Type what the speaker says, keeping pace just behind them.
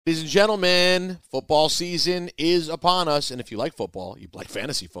Ladies and gentlemen, football season is upon us, and if you like football, you like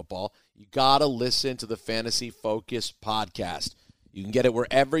fantasy football, you got to listen to the Fantasy Focus podcast. You can get it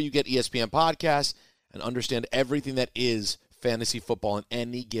wherever you get ESPN podcasts and understand everything that is fantasy football in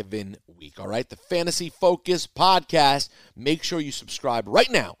any given week, all right? The Fantasy Focus podcast. Make sure you subscribe right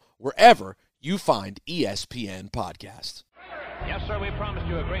now wherever you find ESPN podcasts. Yes, sir, we promised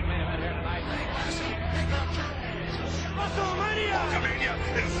you a great main event here tonight. WrestleMania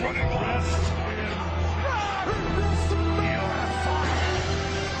is running wild.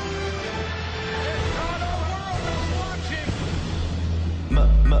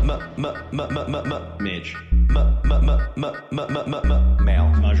 Midge. Male.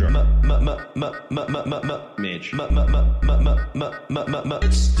 Measure. Midge.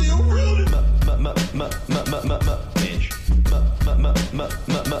 It's still real. Midge. Male. Measure. Midge.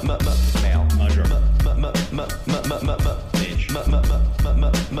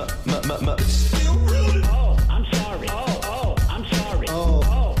 It's still real. Oh, I'm sorry. Oh, I'm sorry.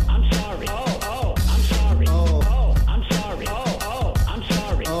 Oh, I'm sorry. Oh, I'm sorry. Oh, I'm sorry. Oh, I'm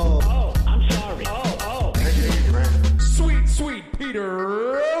sorry. Oh, I'm sorry. Oh. Sweet Peter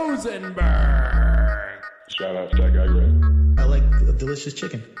Rosenberg. Shout out to that guy, Greg. I like a delicious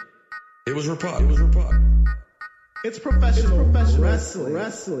chicken. It was Rapod. It's professional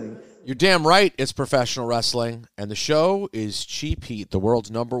wrestling. You're damn right it's professional wrestling, and the show is Cheap Heat, the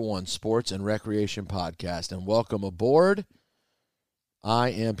world's #1 sports and recreation podcast. And welcome aboard. I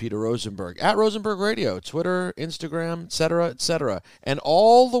am Peter Rosenberg, at Rosenberg Radio, Twitter, Instagram, etc. And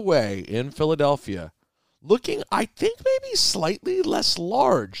all the way in Philadelphia, looking, I think, maybe slightly less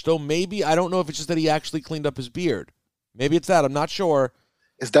large, though maybe, I don't know if it's just that he actually cleaned up his beard. Maybe it's that, I'm not sure.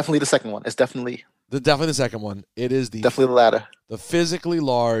 It's definitely the second one. It's definitely The second one. It is definitely the latter. the physically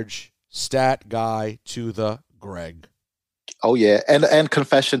large stat guy to the Greg. Oh yeah, and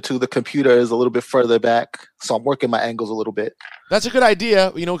confession to the computer is a little bit further back, so I'm working my angles a little bit. That's a good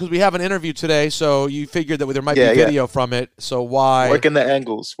idea, because we have an interview today, so you figured that there might be video from it, so why? Working the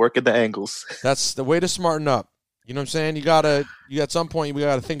angles. That's the way to smarten up. You know what I'm saying? You at some point, we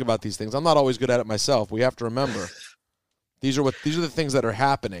got to think about these things. I'm not always good at it myself. We have to remember. These are the things that are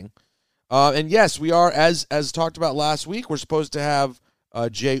happening. And yes, we are, as talked about last week, we're supposed to have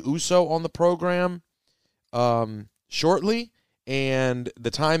Jey Uso on the program shortly, and the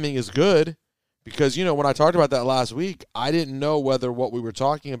timing is good because, when I talked about that last week, I didn't know whether what we were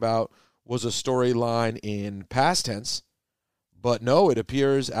talking about was a storyline in past tense, but no, it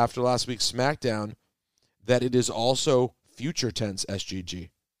appears after last week's SmackDown that it is also future tense, SGG.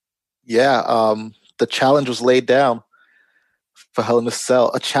 Yeah, the challenge was laid down for Hell in a Cell,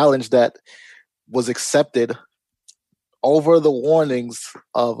 a challenge that was accepted over the warnings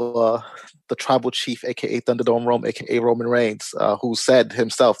of the tribal chief, a.k.a. Thunderdome Rome, a.k.a. Roman Reigns, who said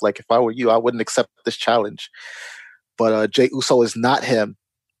himself, like, if I were you, I wouldn't accept this challenge. But Jey Uso is not him,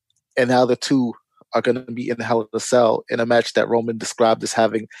 and now the two are going to be in Hell in a Cell in a match that Roman described as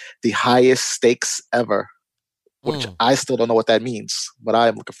having the highest stakes ever, which I still don't know what that means, but I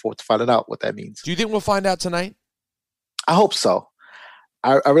am looking forward to finding out what that means. Do you think we'll find out tonight? I hope so.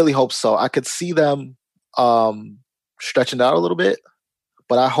 I really hope so. I could see them stretching out a little bit,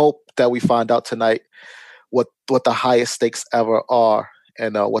 but I hope that we find out tonight what the highest stakes ever are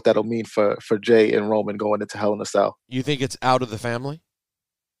and what that'll mean for Jey and Roman going into Hell in a Cell. You think it's out of the family?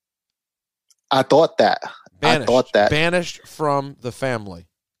 I thought that. Banished from the family.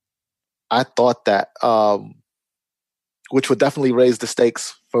 I thought that, which would definitely raise the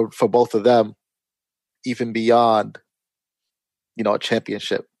stakes for both of them, even beyond, a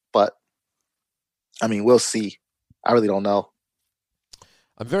championship. But, I mean, we'll see. I really don't know.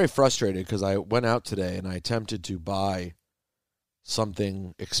 I'm very frustrated because I went out today and I attempted to buy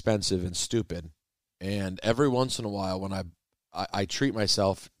something expensive and stupid. And every once in a while when I treat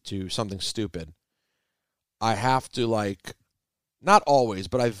myself to something stupid, I have to, not always,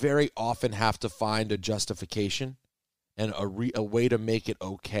 but I very often have to find a justification and a way to make it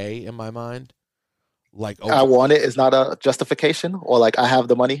okay in my mind. I want it is not a justification, or I have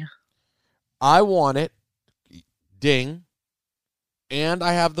the money. I want it, ding, and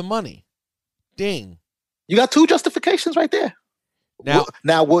I have the money, ding. You got two justifications right there.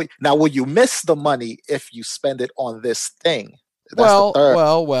 Now will you miss the money if you spend it on this thing?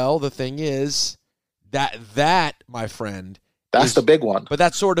 Well, the thing is that, my friend, that's the big one. But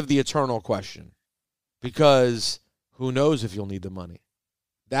that's sort of the eternal question, because who knows if you'll need the money?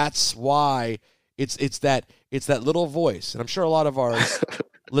 That's why it's that little voice, and I'm sure a lot of our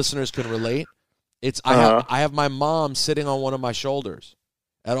listeners can relate. I have my mom sitting on one of my shoulders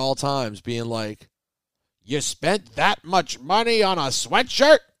at all times, being like, "You spent that much money on a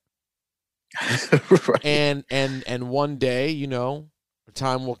sweatshirt?" Right. And one day, you know, a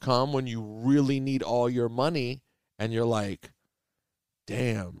time will come when you really need all your money and you're like,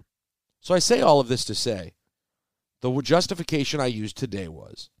 damn. So I say all of this to say, the justification I used today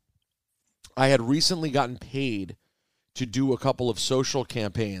was I had recently gotten paid to do a couple of social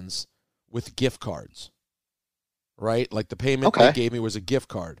campaigns with gift cards, right? Like the payment they gave me was a gift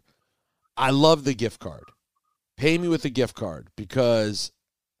card. I love the gift card. Pay me with a gift card because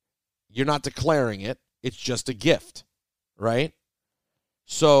you're not declaring it. It's just a gift, right?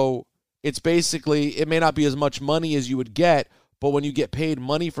 So it's basically, it may not be as much money as you would get, but when you get paid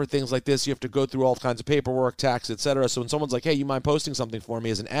money for things like this, you have to go through all kinds of paperwork, tax, etc. So when someone's like, hey, you mind posting something for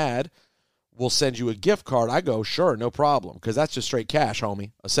me as an ad? We'll send you a gift card. I go, sure, no problem, because that's just straight cash,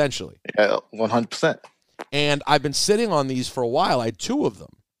 homie, essentially. Yeah, 100%. And I've been sitting on these for a while. I had 2 of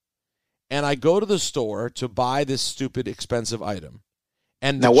them. And I go to the store to buy this stupid, expensive item.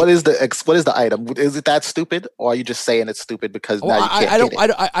 And Now, what is the item? Is it that stupid, or are you just saying it's stupid because now you can't get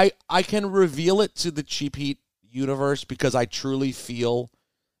it? I can reveal it to the Cheap Heat universe because I truly feel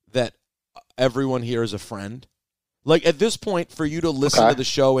that everyone here is a friend. Like, at this point, for you to listen to the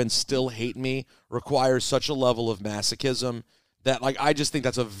show and still hate me requires such a level of masochism that, like, I just think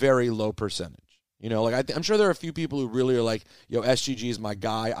that's a very low percentage. You know, like, I'm sure there are a few people who really are like, yo, SGG is my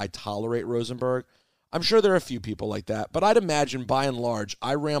guy. I tolerate Rosenberg. I'm sure there are a few people like that. But I'd imagine, by and large,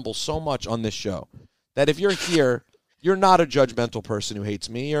 I ramble so much on this show that if you're here, you're not a judgmental person who hates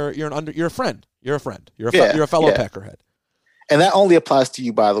me. You're a friend. You're a friend. You're a fellow peckerhead. And that only applies to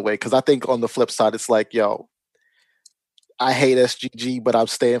you, by the way, because I think on the flip side, it's like, yo, I hate SGG, but I'm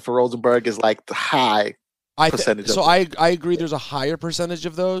staying for Rosenberg is like the high percentage. So I agree there's a higher percentage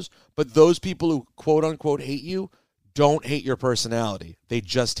of those, but those people who quote unquote hate you don't hate your personality. They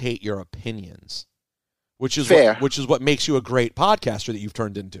just hate your opinions, which is what makes you a great podcaster that you've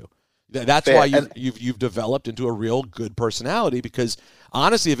turned into. That's why you've developed into a real good personality, because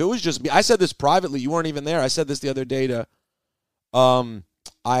honestly, if it was just me, I said this privately, you weren't even there. I said this the other day to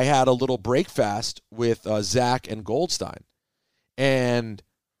I had a little break fast with Zach and Goldstein. And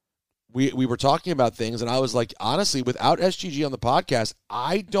we were talking about things, and I was like, honestly, without SGG on the podcast,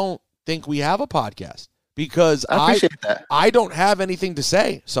 I don't think we have a podcast, because I appreciate that. I don't have anything to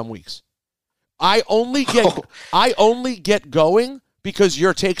say some weeks. I only get going because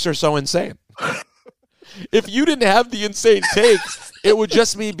your takes are so insane. If you didn't have the insane takes, it would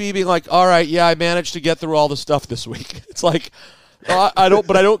just be being like, all right, yeah, I managed to get through all the stuff this week. It's like, I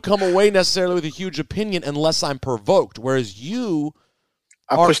don't come away necessarily with a huge opinion unless I'm provoked. Whereas you,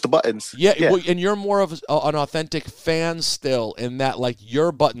 I push the buttons. Yeah. Well, and you're more of an authentic fan still, in that, like,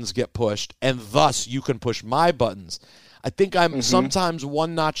 your buttons get pushed, and thus you can push my buttons. I think I'm sometimes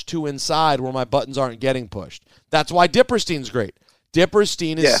one notch too inside where my buttons aren't getting pushed. That's why Dipperstein's great.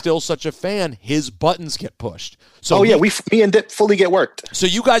 Dipperstein is still such a fan; his buttons get pushed. So me and Dip fully get worked. So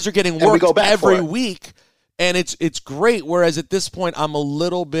you guys are getting worked every week. And it's great, whereas at this point, I'm a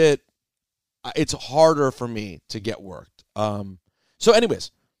little bit, it's harder for me to get worked. So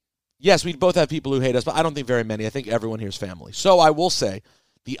anyways, yes, we both have people who hate us, but I don't think very many. I think everyone here is family. So I will say,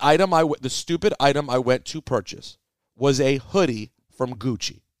 the stupid item I went to purchase was a hoodie from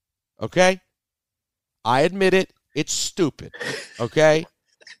Gucci, okay? I admit it, it's stupid, okay?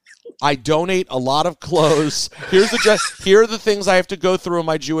 I donate a lot of clothes. Here are the things I have to go through in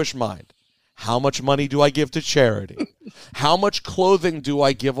my Jewish mind. How much money do I give to charity? How much clothing do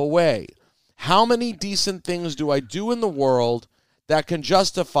I give away? How many decent things do I do in the world that can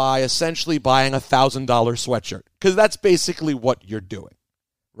justify essentially buying $1,000 sweatshirt? Because that's basically what you're doing,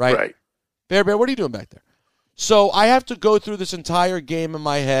 right? Right. Bear, what are you doing back there? So I have to go through this entire game in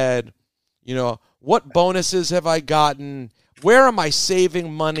my head. You know, what bonuses have I gotten? Where am I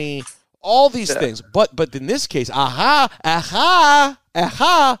saving money? All these things. But in this case, I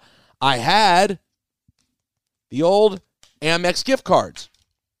had the old Amex gift cards.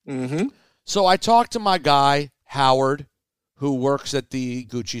 Mm-hmm. So I talked to my guy, Howard, who works at the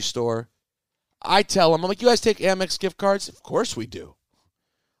Gucci store. I tell him, I'm like, you guys take Amex gift cards? Of course we do.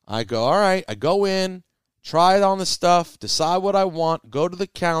 I go, all right. I go in, try it on the stuff, decide what I want, go to the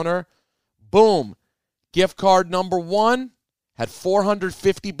counter. Boom. Gift card number 1 had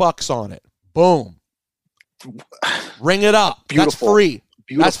 $450 on it. Boom. Ring it up. Beautiful. That's free.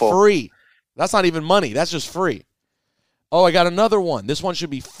 Beautiful. That's free. That's not even money. That's just free. Oh, I got another one. This one should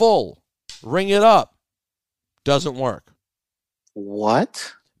be full. Ring it up. Doesn't work.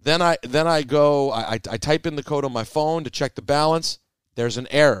 What? Then I go, I type in the code on my phone to check the balance. There's an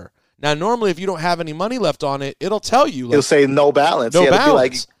error. Now, normally, if you don't have any money left on it, it'll tell you. Like, it'll say no balance. No balance. It'll be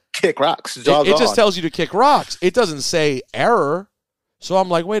like, kick rocks. It just tells you to kick rocks. It doesn't say error. So I'm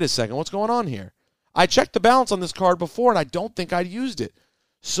like, wait a second, what's going on here? I checked the balance on this card before, and I don't think I'd used it.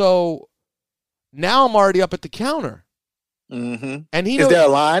 So now I'm already up at the counter. Mm-hmm. And he Is there a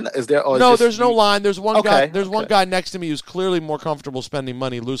line? Is there? Or no, is there's no line. There's one guy. Okay, There's one okay. guy next to me who's clearly more comfortable spending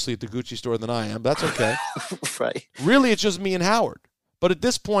money loosely at the Gucci store than I am. But that's okay. Right. Really, it's just me and Howard. But at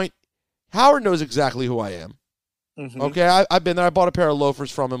this point, Howard knows exactly who I am. Mhm. Okay, I've been there. I bought a pair of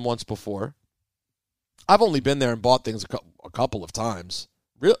loafers from him once before. I've only been there and bought things a couple of times.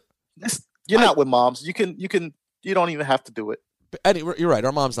 Real. You're not with moms. You don't even have to do it. You're right.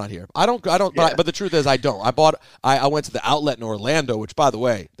 Our mom's not here. I don't. Yeah. But the truth is, I don't. I went to the outlet in Orlando, which, by the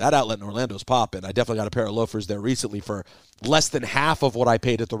way, that outlet in Orlando is popping. I definitely got a pair of loafers there recently for less than half of what I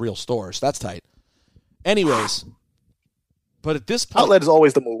paid at the real store. So that's tight. Anyways, but at this point, Outlet is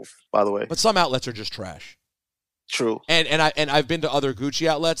always the move, by the way. but some outlets are just trash. True. And I've been to other Gucci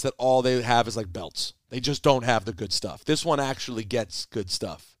outlets that all they have is like belts. They just don't have the good stuff. This one actually gets good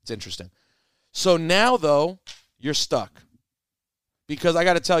stuff. It's interesting. So now, though, you're stuck. Because I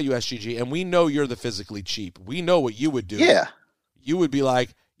got to tell you, SGG, and we know you're the physically cheap. We know what you would do. Yeah. You would be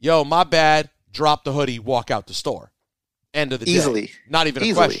like, yo, my bad, drop the hoodie, walk out the store. End of the day. Easily. Not even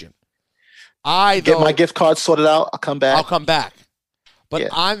Easily. a question. Get my gift card sorted out. I'll come back. I'll come back. But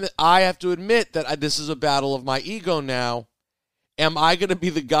Yeah. I have to admit that this is a battle of my ego now. Am I going to be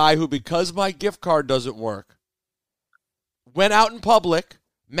the guy who, because my gift card doesn't work, went out in public,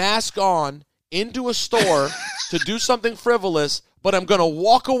 mask on, into a store to do something frivolous, but I'm going to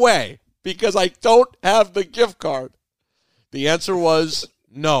walk away because I don't have the gift card? The answer was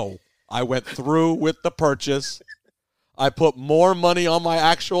no. I went through with the purchase. I put more money on my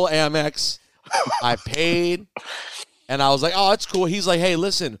actual Amex. I paid. And I was like, oh, that's cool. He's like, hey,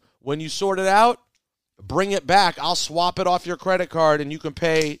 listen, when you sort it out, bring it back. I'll swap it off your credit card and you can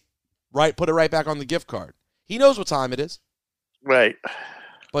pay, put it right back on the gift card. He knows what time it is. Right.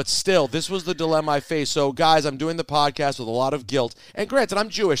 But still, this was the dilemma I faced. So, guys, I'm doing the podcast with a lot of guilt. And granted, I'm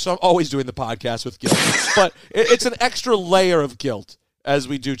Jewish, so I'm always doing the podcast with guilt. But it's an extra layer of guilt as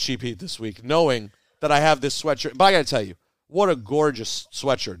we do Cheap Heat this week, knowing that I have this sweatshirt. But I got to tell you, what a gorgeous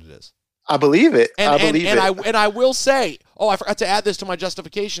sweatshirt it is. I believe it. And, I believe it. And I will say, I forgot to add this to my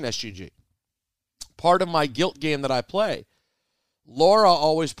justification, SGG. Part of my guilt game that I play, Laura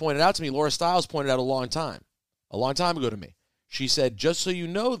always pointed out to me, Laura Stiles pointed out a long time ago to me. She said, just so you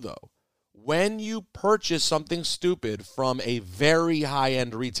know, though, when you purchase something stupid from a very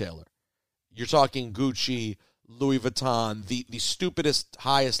high-end retailer, you're talking Gucci, Louis Vuitton, the stupidest,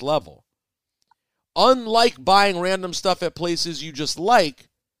 highest level, unlike buying random stuff at places you just like,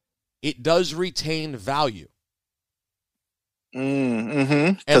 it does retain value.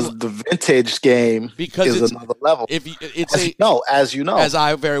 Mm-hmm. Because the vintage game is another level. As you know. As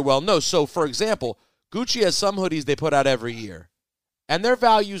I very well know. So, for example, Gucci has some hoodies they put out every year, and their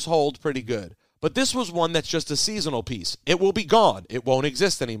values hold pretty good. But this was one that's just a seasonal piece. It will be gone. It won't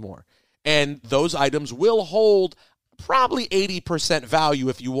exist anymore. And those items will hold probably 80% value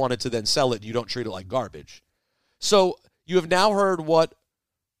if you wanted to then sell it. You don't treat it like garbage. So you have now heard what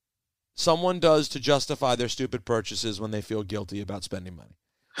someone does to justify their stupid purchases when they feel guilty about spending money.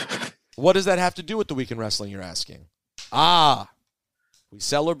 What does that have to do with the Week in Wrestling, you're asking? We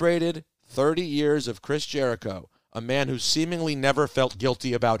celebrated 30 years of Chris Jericho, a man who seemingly never felt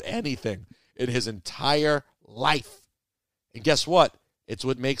guilty about anything in his entire life. And guess what? It's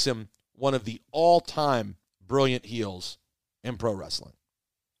what makes him one of the all-time brilliant heels in pro wrestling.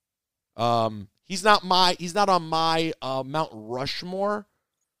 He's not on my Mount Rushmore,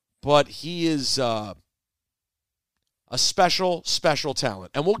 but he is a special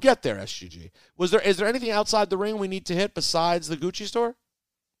talent. And we'll get there, SGG. Is there anything outside the ring we need to hit besides the Gucci store?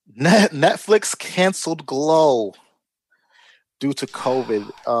 Netflix canceled Glow due to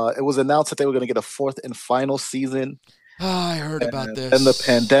COVID. It was announced that they were going to get a fourth and final season. I heard about this. And the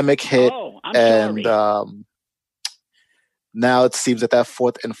pandemic hit. I'm sorry. Now it seems that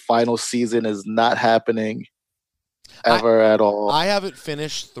fourth and final season is not happening at all. I haven't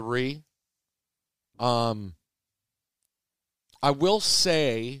finished 3. I will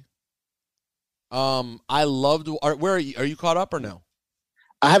say, I loved. Where are you? Are you caught up or no?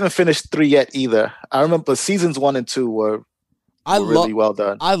 I haven't finished 3 yet either. I remember seasons 1 and 2 were really well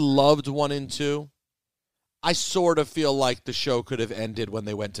done. I loved 1 and 2. I sort of feel like the show could have ended when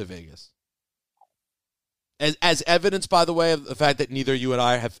they went to Vegas. As evidence, by the way, of the fact that neither you and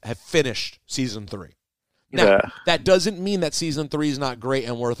I have finished season 3. Now, that doesn't mean that season 3 is not great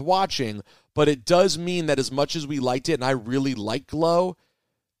and worth watching, but it does mean that as much as we liked it, and I really like Glow,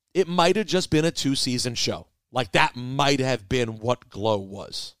 it might have just been a 2-season show. Like, that might have been what Glow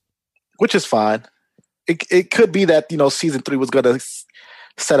was. Which is fine. it could be that season 3 was going to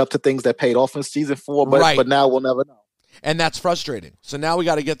set up to things that paid off in season 4, but now we'll never know. And that's frustrating. So now we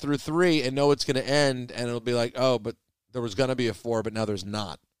got to get through 3 and know it's going to end, and it'll be like, oh, but there was going to be a 4, but now there's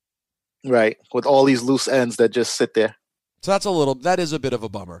not. Right, with all these loose ends that just sit there. So that is a bit of a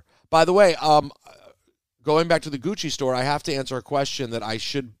bummer. By the way, going back to the Gucci store, I have to answer a question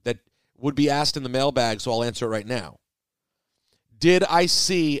that would be asked in the mailbag, so I'll answer it right now. Did I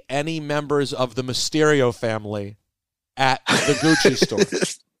see any members of the Mysterio family at the Gucci store?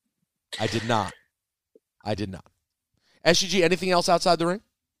 I did not. SGG, anything else outside the ring?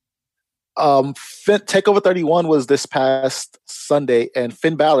 TakeOver 31 was this past Sunday, and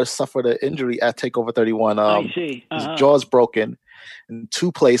Finn Balor suffered an injury at TakeOver 31. I see. His jaw's broken in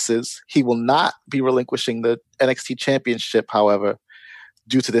 2 places. He will not be relinquishing the NXT Championship, however,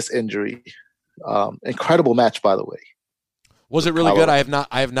 due to this injury. Incredible match, by the way. Was it really good? I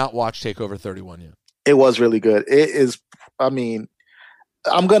have not watched TakeOver 31 yet. It was really good. It is. I mean,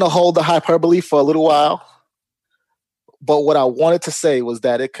 I'm gonna hold the hyperbole for a little while, but what I wanted to say was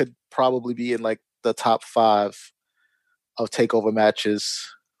that it could probably be in like the top 5 of TakeOver matches,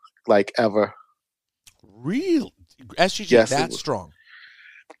 like ever. Real SGG, yes, that's strong.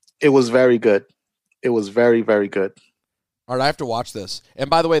 It was very good. It was very, very good. All right, I have to watch this. And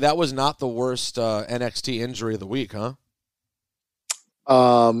by the way, that was not the worst NXT injury of the week, huh?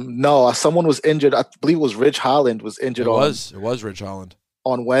 No, someone was injured. I believe it was Ridge Holland was injured. It was Ridge Holland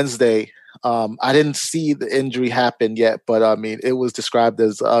on Wednesday. I didn't see the injury happen yet, but I mean, it was described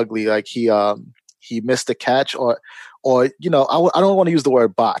as ugly. Like he missed a catch, or I don't want to use the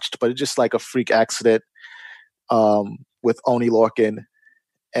word botched, but it's just like a freak accident with Oney Lorcan,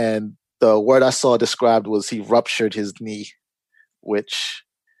 and the word I saw described was he ruptured his knee, which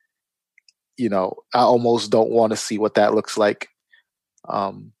I almost don't want to see what that looks like.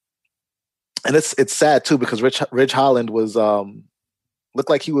 And it's sad too, because Ridge Holland was looked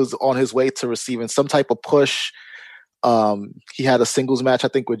like he was on his way to receiving some type of push. He had a singles match, I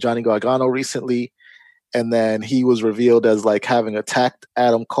think, with Johnny Gargano recently, and then he was revealed as like having attacked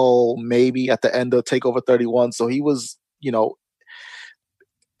Adam Cole maybe at the end of TakeOver 31. So he was,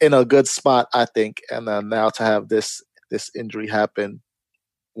 in a good spot, I think. And then now to have this injury happen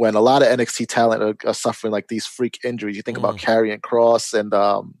when a lot of NXT talent are suffering like these freak injuries. You think about Karrion Kross and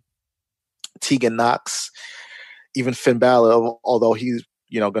Tegan Knox, even Finn Balor, although he's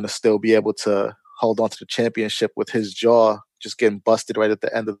going to still be able to hold on to the championship with his jaw just getting busted right at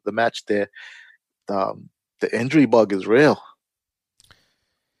the end of the match there. The injury bug is real.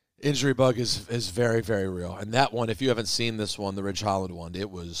 Injury bug is very, very real. And that one, if you haven't seen this one, the Ridge Holland one, it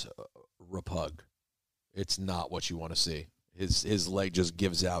was repug. It's not what you want to see. His leg just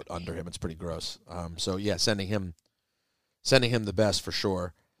gives out under him. It's pretty gross. So yeah, sending him the best for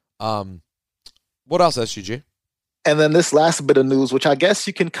sure. What else, SGG? And then this last bit of news, which I guess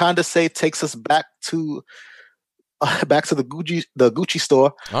you can kind of say takes us back to the Gucci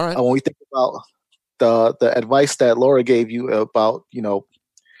store. All right. When we think about the advice that Laura gave you about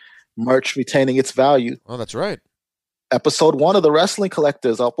merch retaining its value. Oh, that's right. Episode 1 of the Wrestling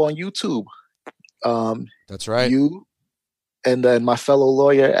Collectors up on YouTube. That's right. You and then my fellow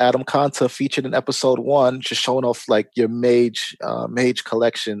lawyer Adam Conta featured in episode 1, just showing off like your mage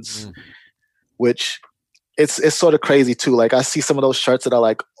collections, which it's sort of crazy too. Like I see some of those shirts that are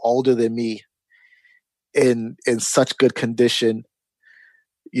like older than me in such good condition,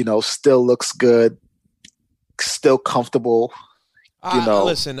 still looks good, still comfortable.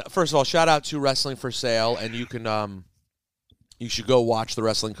 Listen, first of all, shout out to Wrestling for Sale, and you can you should go watch the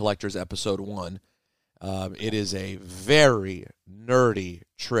Wrestling Collectors episode 1. It is a very nerdy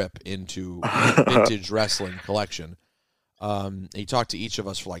trip into vintage wrestling collection. He talked to each of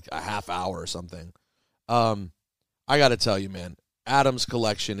us for like a half hour or something. I got to tell you, man, Adam's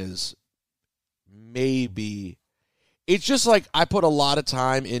collection is it's just like I put a lot of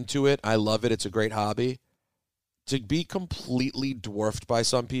time into it. I love it. It's a great hobby. To be completely dwarfed by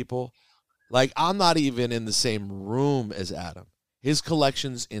some people, like I'm not even in the same room as Adam. His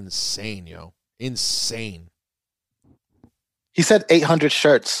collection's insane, yo. Insane. He said 800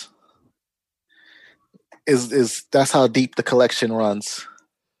 shirts. Is that's how deep the collection runs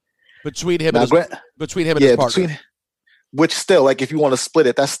between him and his partner. Which still, like, if you want to split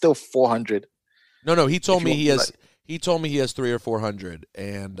it, that's still 400. No. He told me he has 300 or 400,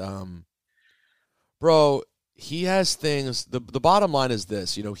 and bro, he has things. The bottom line is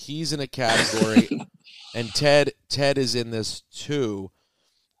this: he's in a category, and Ted is in this too.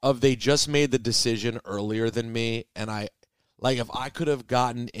 They just made the decision earlier than me, and if I could have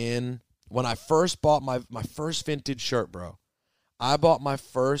gotten in when I first bought my first vintage shirt, bro. I bought my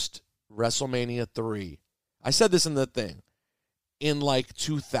first WrestleMania 3. I said this in the thing. In like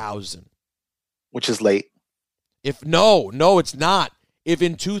 2000. Which is late. No, it's not. If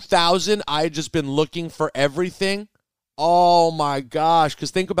in 2000 I had just been looking for everything, oh my gosh.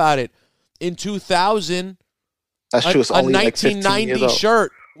 Because think about it. In 2000, That's true. It's a only like 15 1990 years old.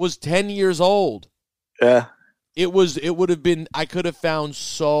 shirt was 10 years old. Yeah. It would have been, I could have found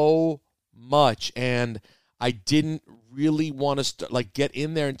so much, and I didn't really want to get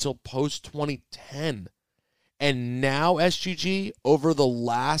in there until post 2010. And now SGG, over the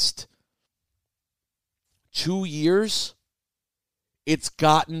last 2 years, it's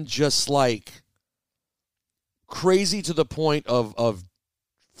gotten just like crazy to the point of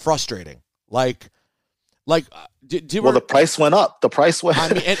frustrating. The price went up. The price went.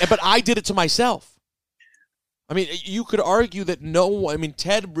 But I did it to myself. I mean, you could argue that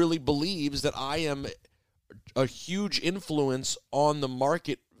Ted really believes that I am a huge influence on the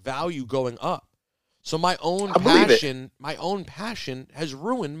market value going up. So my own passion has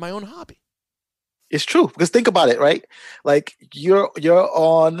ruined my own hobby. It's true, because think about it, right? Like you're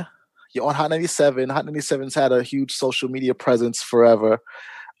on Hot 97. Hot 97's had a huge social media presence forever.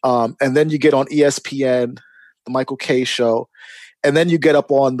 And then you get on ESPN, the Michael Kay show, and then you get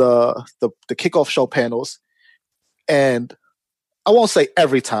up on the kickoff show panels. And I won't say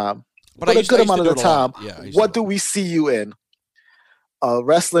every time, but a good amount of the time, what do we see you in? A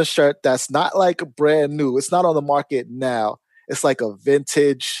wrestling shirt that's not like brand new. It's not on the market now. It's like a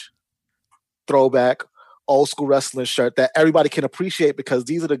vintage throwback, old school wrestling shirt that everybody can appreciate because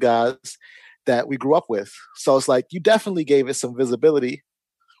these are the guys that we grew up with. So it's like you definitely gave it some visibility,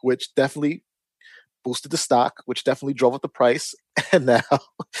 which definitely boosted the stock, which definitely drove up the price. And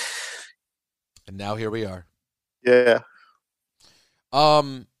now here we are. Yeah.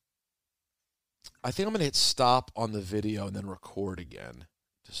 I think I'm going to hit stop on the video and then record again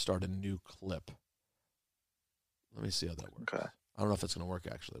to start a new clip. Let me see how that works. Okay. I don't know if it's going to work,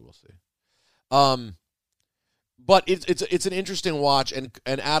 actually. We'll see. But it's an interesting watch, and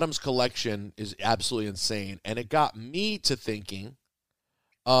Adam's collection is absolutely insane. And it got me to thinking,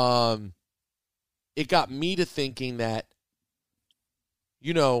 that,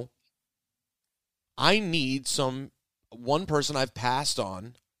 I need one person I've passed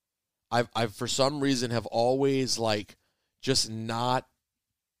on. I've for some reason have always just not.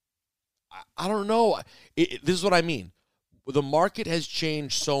 I don't know. This is what I mean. The market has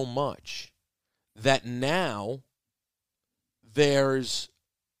changed so much that now there's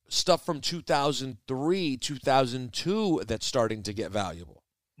stuff from 2003, 2002 that's starting to get valuable,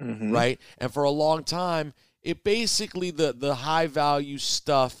 right? And for a long time, it basically the high value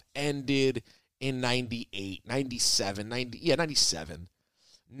stuff ended in 98, 97, 97.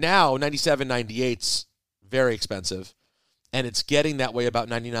 Now, 97, 98's very expensive, and it's getting that way about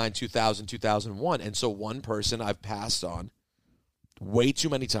 99, 2000, 2001. And so one person I've passed on way too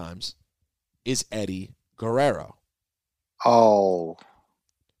many times is Eddie Guerrero. Oh.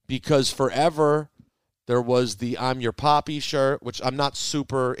 Because forever there was the I'm Your Papi shirt, which I'm not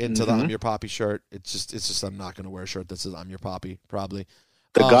super into the I'm Your Papi shirt. It's just I'm not going to wear a shirt that says I'm Your Papi, probably.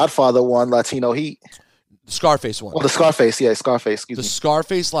 The Godfather one, Latino Heat. The Scarface one. Oh, the Scarface, Scarface, excuse me. The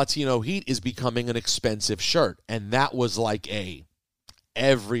Scarface Latino Heat is becoming an expensive shirt, and that was like a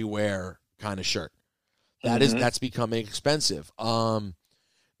everywhere kind of shirt. That's becoming expensive.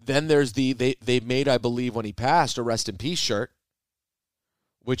 Then there's they made, I believe, when he passed, a Rest in Peace shirt,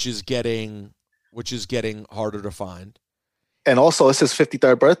 which is getting harder to find. And also, it's his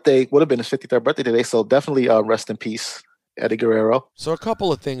 53rd birthday. Would have been his 53rd birthday today, so definitely rest in peace, Eddie Guerrero. So a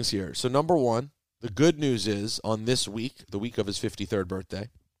couple of things here. So number one, the good news is on this week, the week of his 53rd birthday,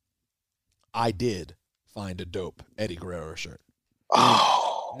 I did find a dope Eddie Guerrero shirt.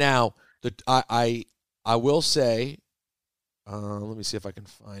 Oh. Now, I will say, let me see if I can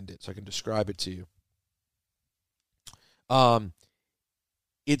find it so I can describe it to you.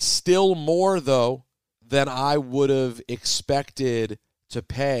 It's still more, though, than I would have expected to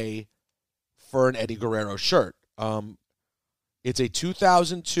pay for an Eddie Guerrero shirt. It's a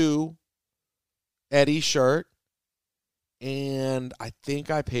 2002 Eddie shirt, and I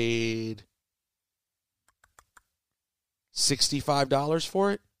think I paid $65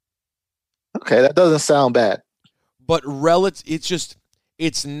 for it. Okay, that doesn't sound bad. But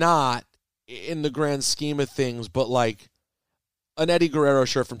it's not in the grand scheme of things, but like an Eddie Guerrero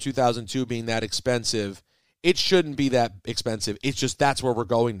shirt from 2002 being that expensive, it shouldn't be that expensive. It's just that's where we're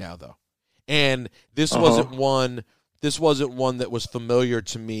going now, though. And this wasn't one that was familiar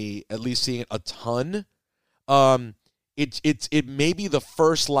to me, at least seeing it a ton. It may be the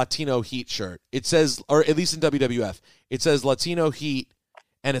first Latino Heat shirt. It says, or at least in WWF, it says Latino Heat,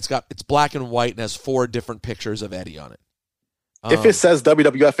 and it's black and white and has 4 different pictures of Eddie on it. If it says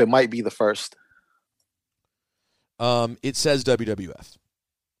WWF, it might be the first. It says WWF.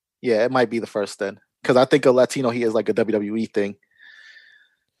 Yeah, it might be the first then. Because I think a Latino he is like a WWE thing.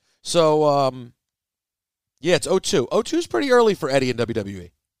 So, yeah, it's 02. 02 is pretty early for Eddie in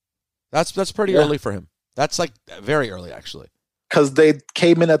WWE. That's pretty early for him. That's like very early, actually. Because they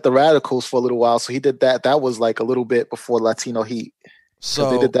came in at the Radicals for a little while, so he did that. That was like a little bit before Latino Heat.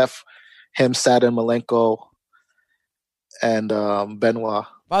 So they did that. Him, Saturn, Malenko, and Benoit.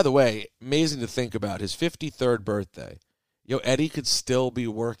 By the way, amazing to think about his 53rd birthday. Eddie could still be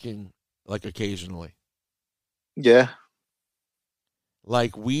working like occasionally. Yeah.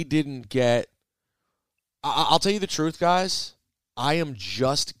 Like we didn't get. I'll tell you the truth, guys. I am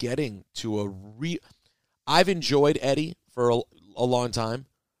just getting to I've enjoyed Eddie for a long time,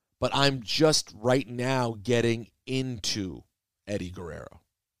 but I'm just right now getting into Eddie Guerrero.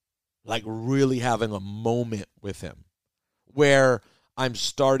 Like really having a moment with him where I'm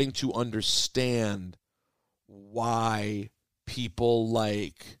starting to understand why people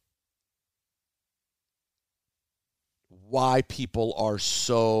are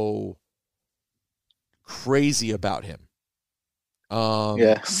so crazy about him.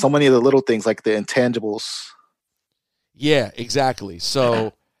 Yeah, so many of the little things like the intangibles. Yeah, exactly.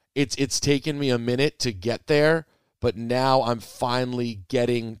 So it's taken me a minute to get there, but now I'm finally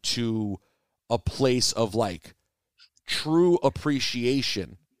getting to a place of like true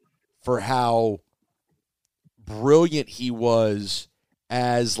appreciation for how brilliant he was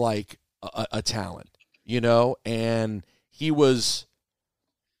as like a talent, and he was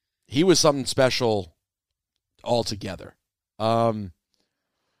something special altogether. All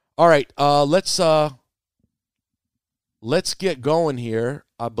right, let's get going here.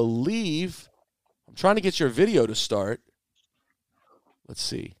 I believe I'm trying to get your video to start. Let's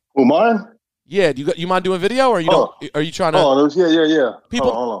see. Who, mine? Yeah, you mind doing video, or you don't? Are you trying to? Oh, yeah.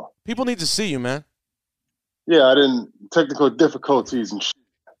 People, hold on. People need to see you, man. Yeah, I didn't technical difficulties and shit.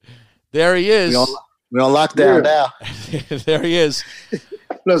 There he is. We're on lockdown now. There he is.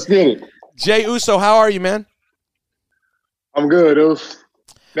 Let's get it. Jey Uso, how are you, man? I'm good. It was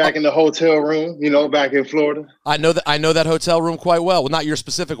back in the hotel room, back in Florida. I know that hotel room quite well. Well, not your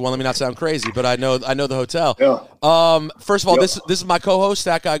specific one. Let me not sound crazy, but I know the hotel. Yeah. First of all, this is my co-host,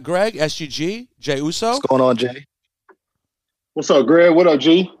 that guy Greg, SGG, Jey Uso. What's going on, Jay? What's up, Greg? What up,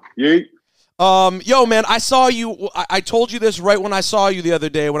 G? Yeet. Yo, man, I saw you. I told you this right when I saw you the other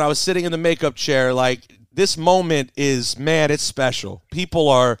day when I was sitting in the makeup chair. Like, this moment is, man, it's special. People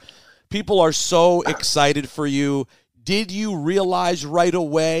are so excited for you. Did you realize right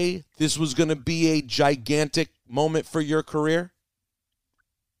away this was going to be a gigantic moment for your career?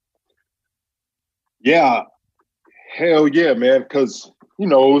 Yeah. Hell yeah, man. Because,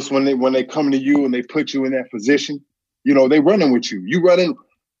 it's when they come to you and they put you in that position, they running with you. You running.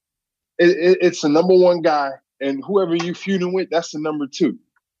 It's the number one guy, and whoever you feuding with, that's the number 2.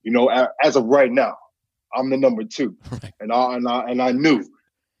 As of right now, I'm the number 2, right. and I knew,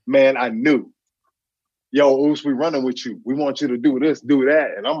 man, I knew. Yo, Oos, we running with you. We want you to do this, do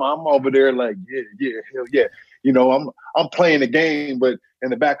that, and I'm over there like, yeah, hell yeah. I'm playing the game, but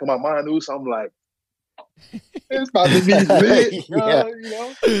in the back of my mind, Oos, I'm like, it's about to be lit,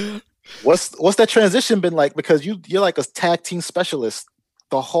 yeah. What's that transition been like? Because you're like a tag team specialist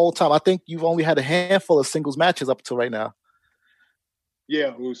the whole time. I think you've only had a handful of singles matches up to right now.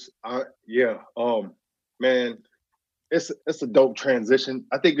 Yeah, man, it's a dope transition.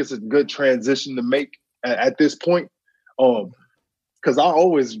 I think it's a good transition to make at this point. Because I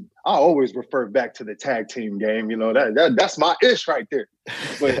always refer back to the tag team game. That's my ish right there.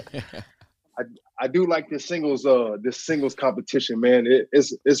 But I do like this singles competition, man.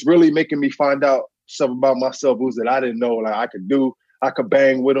 It's really making me find out stuff about myself that I didn't know like I could do. I could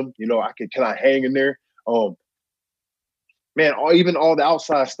bang with them, can I hang in there? Man, even all the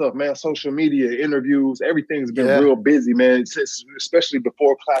outside stuff, man, social media, interviews, everything's been real busy, man, especially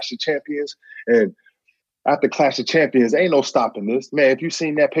before Clash of Champions. And after Clash of Champions, ain't no stopping this. Man, if you've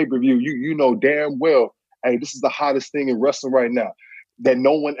seen that pay-per-view, you know damn well, hey, this is the hottest thing in wrestling right now. That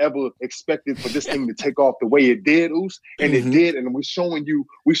no one ever expected for this thing to take off the way it did, Oos. And it did, and we're showing you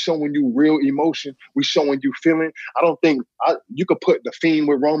real emotion. We're showing you feeling. I don't think you could put The Fiend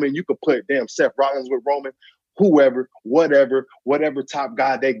with Roman. You could put damn Seth Rollins with Roman. Whoever, whatever top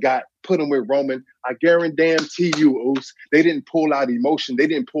guy they got, put him with Roman. I guarantee you, Oos, they didn't pull out emotion. They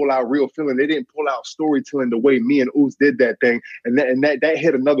didn't pull out real feeling. They didn't pull out storytelling the way me and Oos did that thing. And that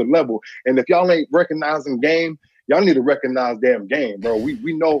hit another level. And if y'all ain't recognizing game, y'all need to recognize damn game, bro.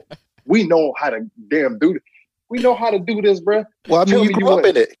 We know how to damn do We know how to do this, bro. Well, I mean, you grew up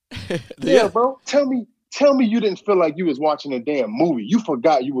in it. Yeah, bro. Tell me you didn't feel like you was watching a damn movie. You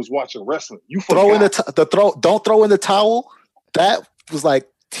forgot you was watching wrestling. You forgot. Don't throw in the towel. That was like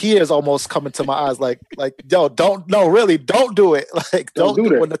tears almost coming to my eyes. Like, yo, don't do it. Like, don't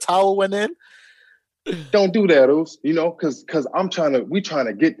do it when the towel went in. Don't do that, Oos. You know, because we trying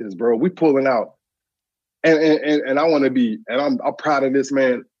to get this, bro. We pulling out, and I want to be, and I'm proud of this,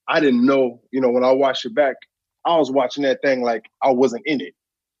 man. I didn't know, you know, when I watched it back, I was watching that thing like I wasn't in it.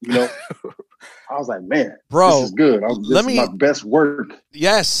 You know, I was like, man, bro, this is good. This is my best work.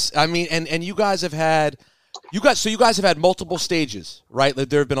 Yes, I mean, and you guys have had. You guys have had multiple stages, right? Like,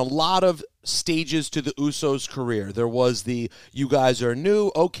 there have been a lot of stages to the Usos' career. There was you guys are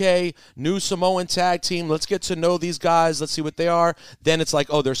new Samoan tag team. Let's get to know these guys. Let's see what they are. Then it's like,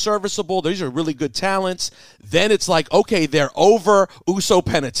 oh, they're serviceable. These are really good talents. Then it's like, okay, they're over. Uso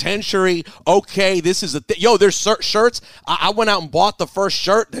Penitentiary. Okay, this is there's shirts. I went out and bought the first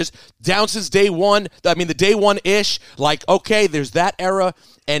shirt. There's down since day one. I mean, the day one-ish. Like, okay, there's that era.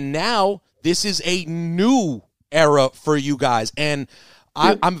 And now this is a new era for you guys, and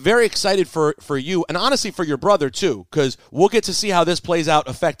I'm very excited for you, and honestly for your brother too, because we'll get to see how this plays out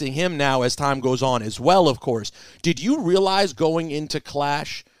affecting him now as time goes on as well, of course. Did you realize going into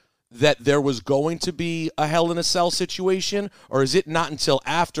Clash that there was going to be a Hell in a Cell situation, or is it not until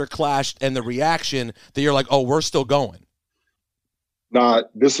after Clash and the reaction that you're like, oh, we're still going? Nah,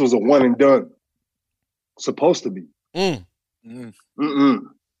 this was a one and done. Supposed to be.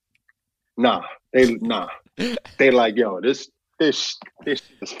 Nah, they like, yo, this is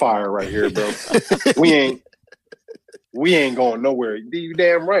fire right here, bro. we ain't going nowhere. You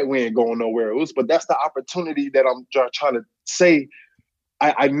damn right we ain't going nowhere. But that's the opportunity that I'm trying to say.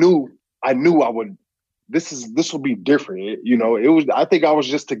 I knew I would. This will be different. You know, it was. I think I was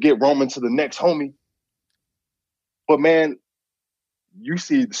just to get Roman to the next homie. But man, you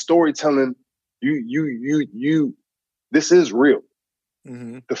see the storytelling. You. This is real.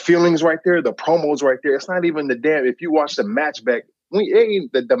 Mm-hmm. The feelings right there, the promos right there. It's not even the damn. If you watch the match back,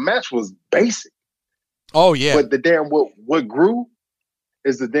 the match was basic. Oh yeah, but the damn what grew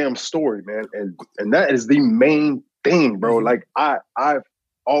is the damn story, man, and that is the main thing, bro. Mm-hmm. Like I've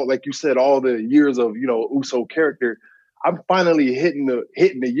all, like you said, all the years of, you know, Uso character. I'm finally hitting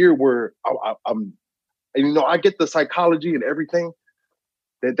the year where I'm, and, you know, I get the psychology and everything,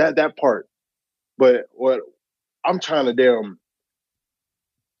 that part, but what I'm trying to damn.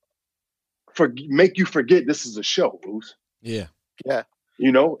 Make you forget this is a show, Bruce. Yeah.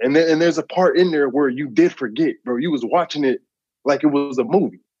 You know, and there's a part in there where you did forget, bro. You was watching it like it was a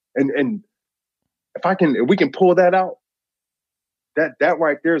movie, and if we can pull that out, that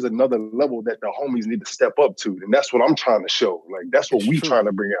right there is another level that the homies need to step up to, and that's what I'm trying to show. Like, that's what trying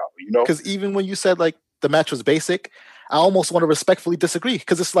to bring out. You know, because even when you said like the match was basic, I almost want to respectfully disagree,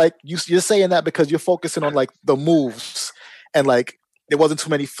 because it's like you're saying that because you're focusing on like the moves and like. There wasn't too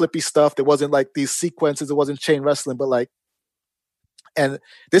many flippy stuff. There wasn't like these sequences. It wasn't chain wrestling, but like, and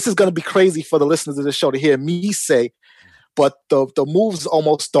this is going to be crazy for the listeners of the show to hear me say, but the moves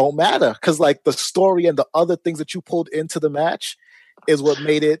almost don't matter, because like the story and the other things that you pulled into the match is what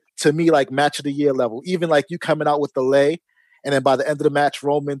made it, to me, like match of the year level. Even like you coming out with the lay, and then by the end of the match,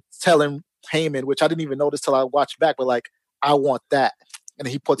 Roman telling Heyman, which I didn't even notice till I watched back, but like, I want that. And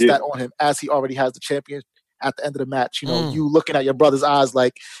he puts that on him as he already has the champion. At the end of the match, you know, you looking at your brother's eyes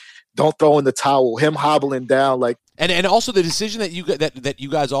like, don't throw in the towel, him hobbling down, like, and also the decision that you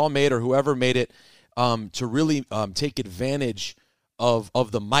guys all made, or whoever made it, to really take advantage of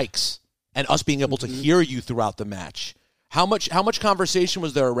the mics and us being able to hear you throughout the match. How much conversation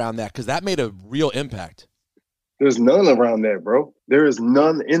was there around that? Because that made a real impact. There's none around that, bro. There is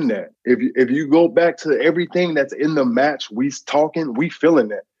none in that. If you go back to everything that's in the match, we feeling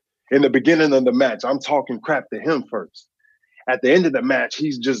that. In the beginning of the match, I'm talking crap to him first. At the end of the match,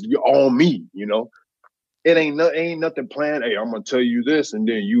 he's just on me, you know? It ain't nothing planned. Hey, I'm going to tell you this, and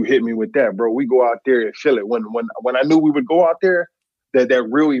then you hit me with that, bro. We go out there and feel it. When I knew we would go out there, that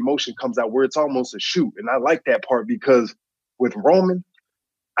real emotion comes out where it's almost a shoot. And I like that part, because with Roman,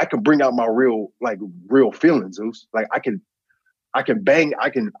 I can bring out my real feelings, Zeus. Like I can bang, I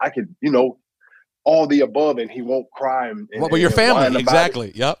can, you know, all the above, and he won't cry. Well, your family,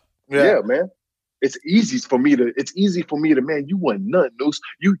 exactly. Yep. Yeah, man. It's easy for me to, man, you wasn't nothing, Noose.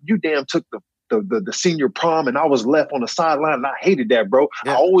 You damn took the senior prom, and I was left on the sideline, and I hated that, bro.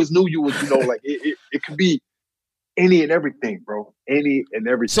 Yeah. I always knew you was, you know, like it could be any and everything, bro. Any and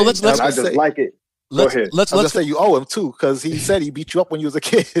everything. So let's I just like it. let's I was gonna say you owe him too, because he said he beat you up when you was a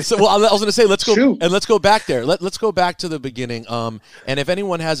kid. So, well, I was going to say, let's go Shoot. and let's go back there. Let's go back to the beginning. And if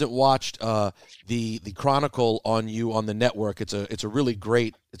anyone hasn't watched the Chronicle on you on the network, it's a really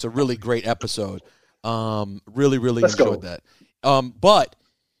great episode. Really Let's enjoyed go. that. But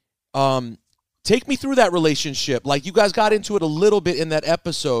take me through that relationship. Like, you guys got into it a little bit in that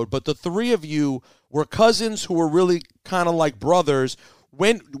episode, but the three of you were cousins who were really kind of like brothers.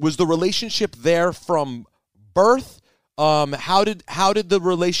 When was the relationship there from birth? How did the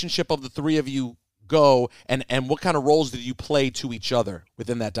relationship of the three of you go, and what kind of roles did you play to each other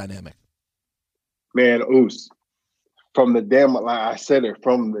within that dynamic? Man, Oos, from the damn, like I said it,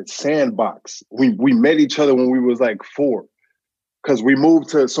 from the sandbox. We met each other when we was like 4. Because we moved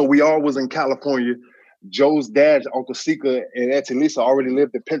to, so we all was in California. Joe's dad, Uncle Sika, and Auntie Lisa already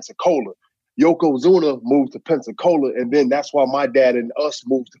lived in Pensacola. Yokozuna moved to Pensacola, and then that's why my dad and us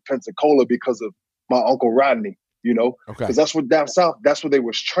moved to Pensacola, because of my Uncle Rodney, you know? Okay. Because that's what down south, that's where they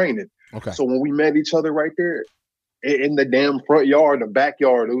was training. Okay. So when we met each other right there in the damn front yard, the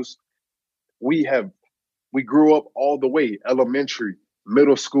backyard, we grew up all the way, elementary,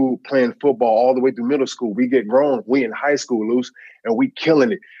 middle school, playing football all the way through middle school. We get grown, we in high school, Luce, and we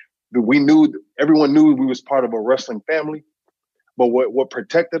killing it. Everyone knew we was part of a wrestling family, but what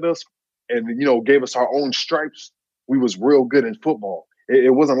protected us and, you know, gave us our own stripes, we was real good in football.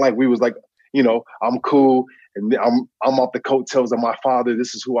 It wasn't like we was like, you know, I'm cool and I'm off the coattails of my father.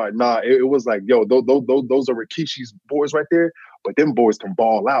 This is who it was like, yo, those are Rikishi's boys right there, but them boys can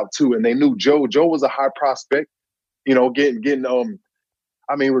ball out too. And they knew Joe. Joe was a high prospect, you know, getting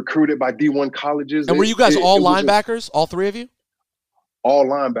recruited by D1 colleges. And were you guys all linebackers, all three of you? All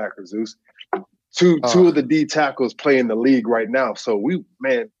linebackers, Zeus. Two of the D tackles play in the league right now. So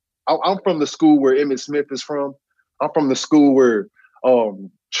I'm from the school where Emmitt Smith is from. I'm from the school where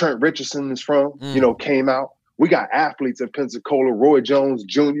Trent Richardson is from, you know, came out. We got athletes in Pensacola, Roy Jones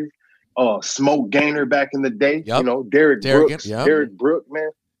Jr., Smoke Gaynor back in the day, you know, Derek Brooks, Derek Brooks,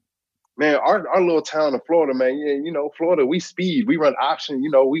 man. Man, our little town of Florida, man. Yeah, you know, Florida, we speed, we run option. You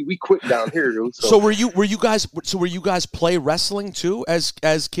know, we quick down here. So were you guys play wrestling too as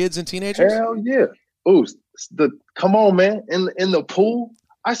kids and teenagers? Hell yeah! Ooh, come on, man. In the pool,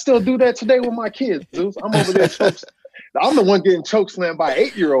 I still do that today with my kids. Dude. I'm over there. I'm the one getting chokeslammed by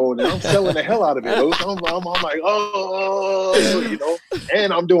 8-year-old, and I'm selling the hell out of it. Dude. I'm like, oh, you know,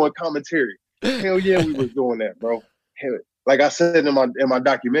 and I'm doing commentary. Hell yeah, we was doing that, bro. Hell, like I said in my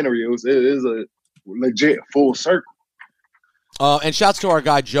documentary, it is a legit full circle. And shouts to our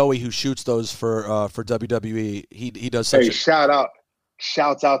guy Joey who shoots those for WWE. He does such. Hey,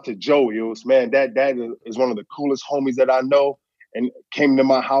 shouts out to Joey. It was, man, that is one of the coolest homies that I know, and came to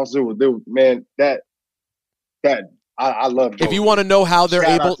my house. There was man, that I love Joey. If you want to know how they're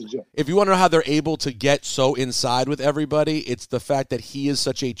able to get so inside with everybody, it's the fact that he is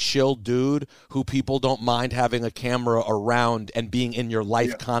such a chill dude who people don't mind having a camera around and being in your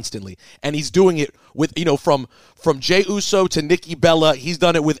life constantly. And he's doing it with, you know, from Jey Uso to Nikki Bella, he's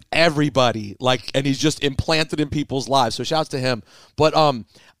done it with everybody. Like, and he's just implanted in people's lives. So shouts to him. But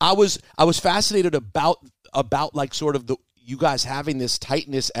I was fascinated about like sort of you guys having this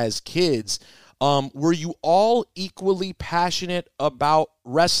tightness as kids. Were you all equally passionate about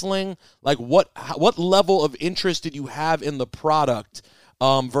wrestling? Like, what level of interest did you have in the product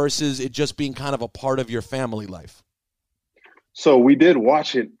versus it just being kind of a part of your family life? So we did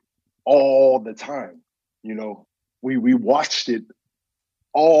watch it all the time. You know, we watched it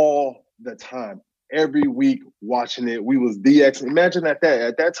all the time. Every week watching it. We was DX. Imagine at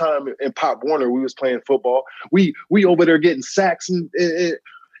that time in Pop Warner, we was playing football. We over there getting sacks and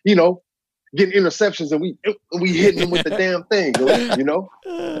you know, getting interceptions, and we hitting them with the damn thing, you know?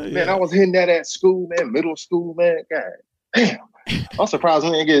 Man, I was hitting that at school, man, middle school, man. God damn. I'm surprised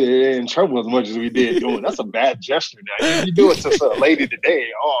we didn't get in trouble as much as we did doing. That's a bad gesture now. You do it to some lady today.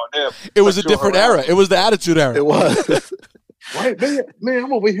 Oh, damn. It was a different era. It was the Attitude Era. It was. Right, man,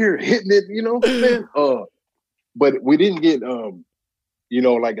 I'm over here hitting it, you know, man. But we didn't get, you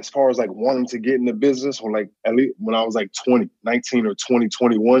know, like as far as like wanting to get in the business, or like at least when I was like 19 or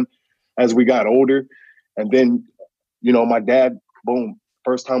 21, as we got older. And then, you know, my dad, boom,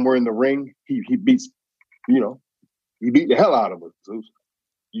 first time we're in the ring, he beats, you know, he beat the hell out of us. So,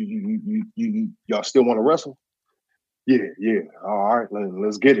 y'all still want to wrestle? Yeah. All right,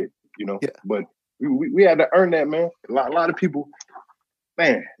 let's get it, you know. Yeah. But we had to earn that, man. A lot of people,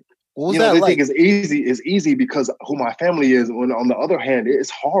 man, what was that they like? think it's easy because who my family is. When on the other hand,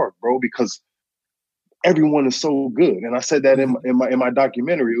 it's hard, bro, because everyone is so good. And I said that in my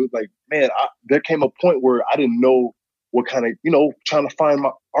documentary. It was like, man, there came a point where I didn't know what kind of, you know, trying to find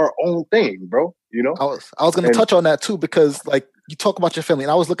our own thing, bro. You know, I was going to touch on that too, because like you talk about your family,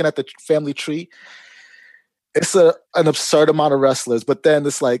 and I was looking at the family tree. It's an absurd amount of wrestlers, but then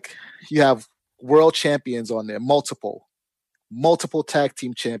it's like you have world champions on there, multiple tag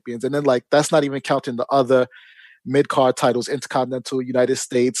team champions, and then like that's not even counting the other mid-card titles, Intercontinental, United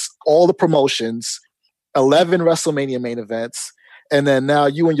States, all the promotions, 11 WrestleMania main events, and then now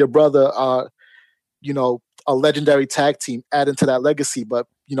you and your brother are, you know, a legendary tag team adding to that legacy. But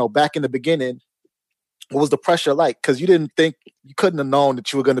you know, back in the beginning, what was the pressure like? Because you couldn't have known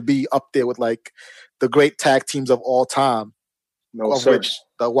that you were going to be up there with like the great tag teams of all time, of which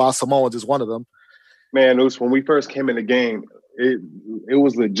the Wild Samoans is one of them. Man, it was when we first came in the game, it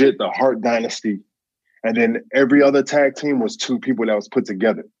was legit the Hart Dynasty. And then every other tag team was two people that was put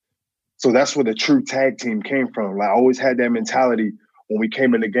together. So that's where the true tag team came from. Like I always had that mentality when we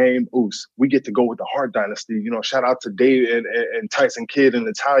came in the game, we get to go with the Hart Dynasty. You know, shout out to Dave and Tyson Kidd and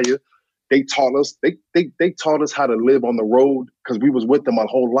Natalia. They taught us, they taught us how to live on the road because we was with them a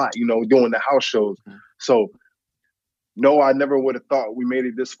whole lot, you know, doing the house shows. Mm-hmm. So no, I never would have thought we made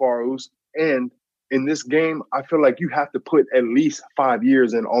it this far, Oos. And in this game, I feel like you have to put at least 5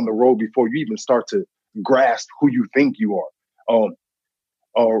 years in on the road before you even start to grasp who you think you are.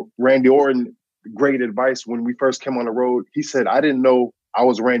 Randy Orton, great advice when we first came on the road. He said, I didn't know I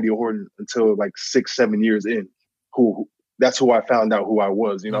was Randy Orton until like 6-7 years in. That's who I found out who I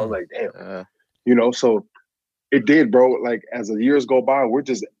was. You know, I was like, damn. You know, so it did, bro. Like as the years go by, we're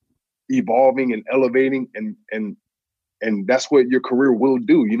just evolving and elevating, and that's what your career will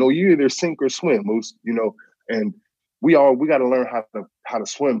do. You know, you either sink or swim, Moose. You know, and we got to learn how to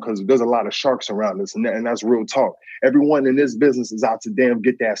swim because there's a lot of sharks around us, and that's real talk. Everyone in this business is out to damn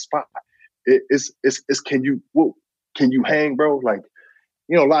get that spot. It's can you hang, bro? Like,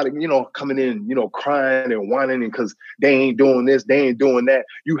 you know, a lot of, you know, coming in, you know, crying and whining because they ain't doing this, they ain't doing that.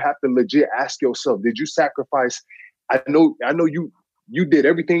 You have to legit ask yourself, did you sacrifice? I know you did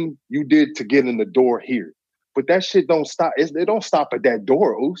everything you did to get in the door here, but that shit don't stop. It don't stop at that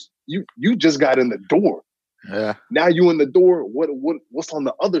door, Oos. You just got in the door. Yeah. Now you in the door. What's on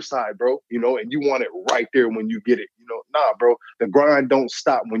the other side, bro? You know, and you want it right there when you get it. You know, nah, bro. The grind don't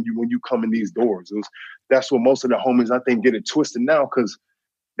stop when you come in these doors. That's what most of the homies I think get it twisted now because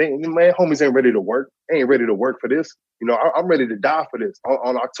homies ain't ready to work. They ain't ready to work for this. You know, I'm ready to die for this.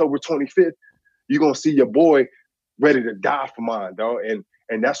 On October 25th, you're gonna see your boy ready to die for mine, dog.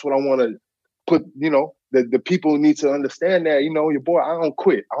 And that's what I want to put. You know, the people need to understand that. You know, your boy, I don't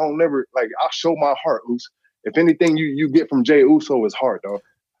quit. I don't never I'll show my heart, Oos. If anything you get from Jey Uso is heart, dog.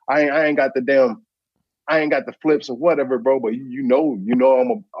 I ain't got the flips or whatever, bro. But you know you know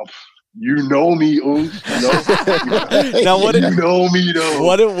me, Oos. You know? Now what did you know me though?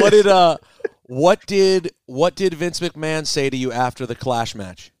 What did Vince McMahon say to you after the Clash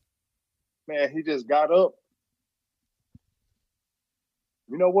match? Man, he just got up.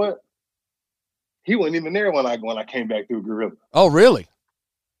 You know what? He wasn't even there when I came back through Gorilla. Oh, really?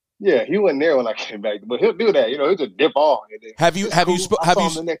 Yeah, he wasn't there when I came back, but he'll do that. You know, he'll just dip off. Have you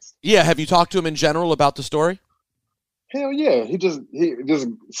talked to him in general about the story? Hell yeah, he just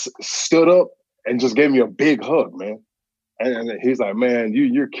stood up and just gave me a big hug, man. And he's like, man,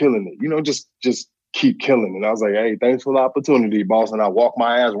 you're killing it. You know, just keep killing it. I was like, hey, thanks for the opportunity, boss. And I walk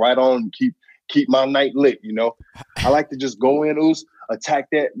my ass right on and keep my night lit. You know, I like to just go in, Oos, attack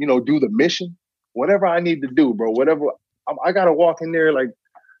that. You know, do the mission, whatever I need to do, bro. Whatever I gotta walk in there like.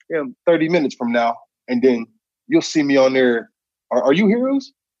 30 minutes from now, and then you'll see me on there. Are you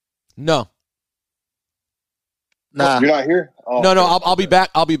heroes? No. Nah. You're not here? Oh, no, I'll be back.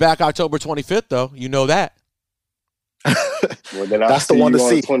 I'll be back October 25th, though. You know that. Well, then that's the one to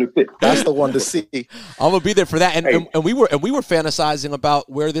see. 25th. That's the one to see. I'm gonna be there for that. And we were fantasizing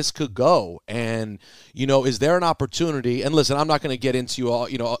about where this could go. And you know, is there an opportunity? And listen, I'm not going to get into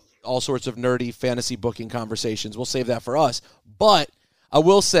all sorts of nerdy fantasy booking conversations. We'll save that for us. But I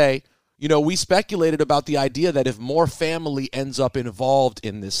will say, you know, we speculated about the idea that if more family ends up involved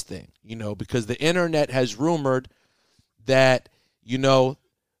in this thing, you know, because the internet has rumored that, you know,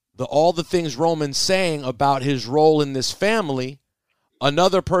 all the things Roman's saying about his role in this family,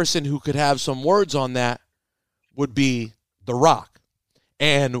 another person who could have some words on that would be The Rock.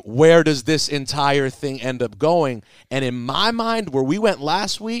 And where does this entire thing end up going? And in my mind, where we went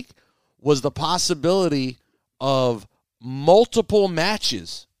last week was the possibility of multiple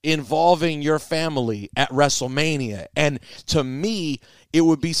matches involving your family at WrestleMania. And to me, it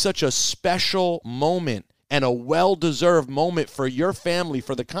would be such a special moment and a well-deserved moment for your family,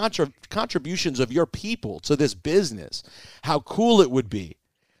 for the contributions of your people to this business. How cool it would be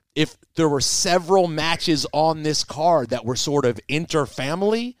if there were several matches on this card that were sort of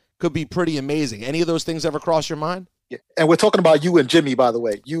inter-family could be pretty amazing. Any of those things ever cross your mind? Yeah. And we're talking about you and Jimmy, by the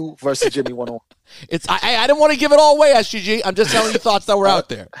way. You versus Jimmy one on. I didn't want to give it all away, SGG. I'm just telling you thoughts that were out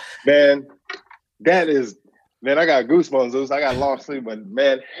there. Man, I got goosebumps. Zeus. I got long sleep, but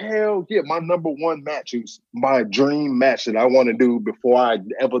man, hell yeah, my number one match is my dream match that I want to do before I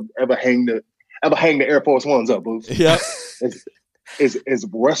ever hang the Air Force Ones up. Yeah, is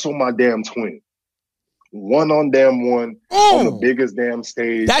wrestle my damn twin. One on damn one on the biggest damn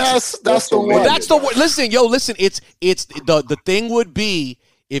stage. That's the one. That's the one. Listen. It's the thing would be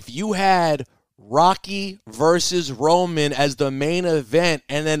if you had Rocky versus Roman as the main event,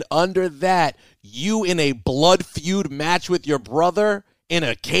 and then under that, you in a blood feud match with your brother in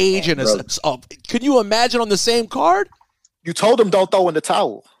a cage could you imagine on the same card? You told him don't throw in the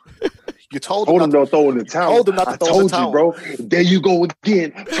towel. You told him don't throw in the towel. Told him not to throw in the towel. You, bro. There you go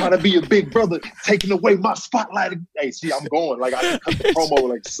again, trying to be a big brother, taking away my spotlight. Hey, see, I'm going. Like, I cut the promo.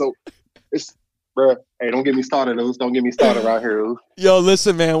 Like, so it's, bro. Hey, don't get me started, Oos. Don't get me started right here, Oos. Yo,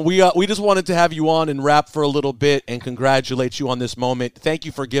 listen, man. We just wanted to have you on and rap for a little bit and congratulate you on this moment. Thank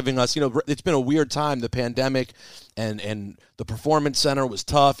you for giving us. It's been a weird time. The pandemic and the Performance Center was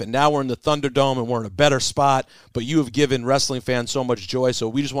tough, and now we're in the Thunderdome and we're in a better spot. But you have given wrestling fans so much joy, so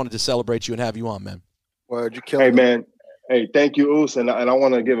we just wanted to celebrate you and have you on, man. Word, you killed it. Man. Hey, thank you, Oos, and I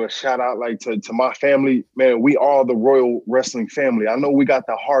want to give a shout out to my family, man. We are the Royal Wrestling family. I know we got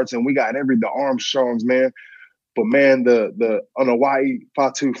the hearts and we got the Armstrongs, man. But man, the Hawaii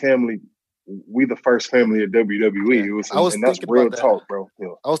Fatu family, we the first family of WWE. And that's real talk, bro. Yeah,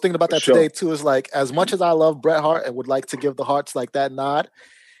 I was thinking about that today too. It's like, as much as I love Bret Hart and would like to give the Harts like that nod,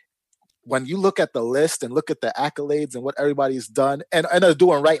 when you look at the list and look at the accolades and what everybody's done and are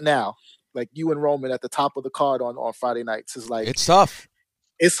doing right now. Like you and Roman at the top of the card on Friday nights is like, it's tough.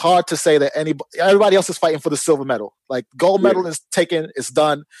 It's hard to say that everybody else is fighting for the silver medal. Like gold medal is taken, it's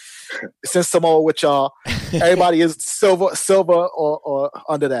done. It's in Samoa with y'all. Everybody is silver or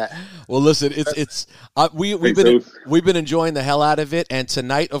under that. Well, listen, we've been enjoying the hell out of it, and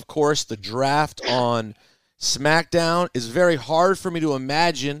tonight, of course, the draft on SmackDown is very hard for me to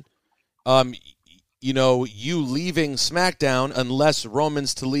imagine. You leaving SmackDown unless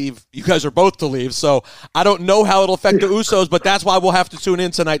Roman's to leave. You guys are both to leave, so I don't know how it'll affect the Usos, but that's why we'll have to tune in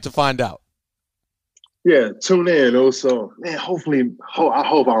tonight to find out. Yeah, tune in, Uso. Man, hopefully, I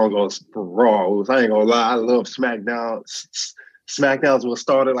hope I don't go for Raw. I ain't gonna lie, I love SmackDown. SmackDowns was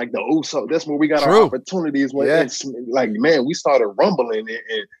started like the Uso. That's where we got our opportunities. When it's like, man, we started rumbling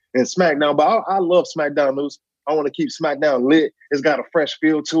in SmackDown, but I love SmackDown news. I want to keep SmackDown lit. It's got a fresh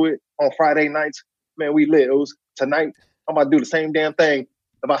feel to it on Friday nights. Man, we lit. It was tonight. I'm about to do the same damn thing.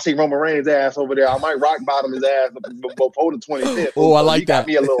 If I see Roman Reigns' ass over there, I might rock bottom his ass before the 25th. Oh, I like that. Got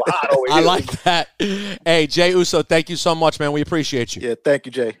me a little hot over here. I like that. Hey, Jay Uso, thank you so much, man. We appreciate you. Yeah, thank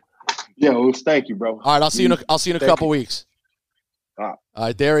you, Jay. Yeah, Us, thank you, bro. All right, I'll see you in a couple weeks. All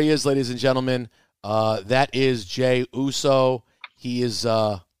right, there he is, ladies and gentlemen. That is Jay Uso. He is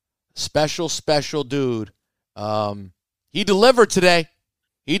a special dude. He delivered today.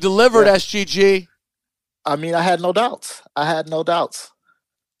 He delivered, SGG. I mean, I had no doubts. I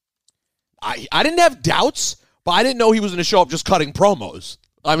didn't have doubts, but I didn't know he was going to show up just cutting promos.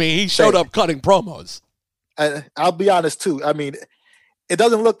 I mean, he showed up cutting promos. I'll be honest, too. I mean, it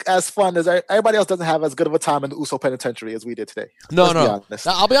doesn't look as fun as everybody else doesn't have as good of a time in the Uso Penitentiary as we did today. No.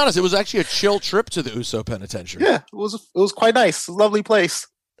 I'll be honest. It was actually a chill trip to the Uso Penitentiary. Yeah, it was quite nice. A lovely place.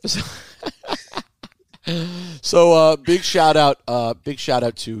 So big shout out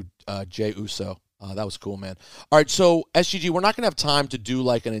to Jay Uso. That was cool, man. All right, so SGG, we're not going to have time to do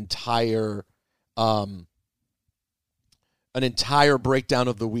like an entire breakdown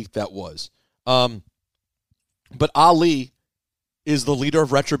of the week that was. But Ali is the leader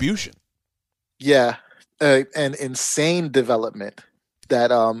of Retribution. Yeah, an insane development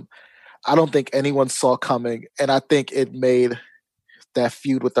that I don't think anyone saw coming, and I think it made that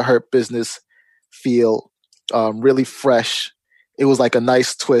feud with the Hurt Business feel really fresh. It was like a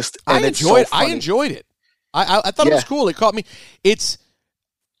nice twist. And I enjoyed it. I thought it was cool. It caught me. It's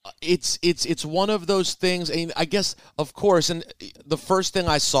one of those things. And I guess, of course, and the first thing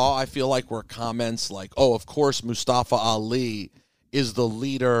I saw, I feel like, were comments like, "Oh, of course, Mustafa Ali is the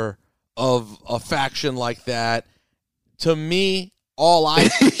leader of a faction like that." To me, all I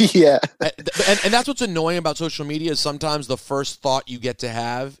and that's what's annoying about social media is sometimes the first thought you get to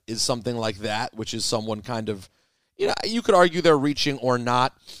have is something like that, which is someone kind of. You could argue they're reaching or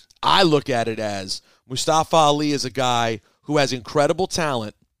not. I look at it as Mustafa Ali is a guy who has incredible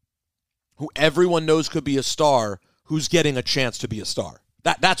talent, who everyone knows could be a star, who's getting a chance to be a star.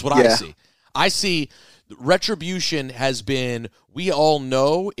 That's what I see. I see Retribution has been, we all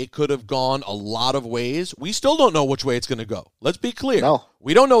know it could have gone a lot of ways. We still don't know which way it's going to go. Let's be clear. No.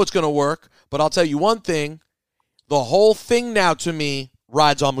 We don't know it's going to work, but I'll tell you one thing. The whole thing now, to me,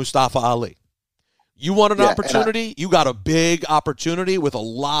 rides on Mustafa Ali. You want an opportunity? You got a big opportunity with a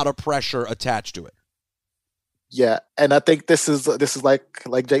lot of pressure attached to it. Yeah, and I think this is like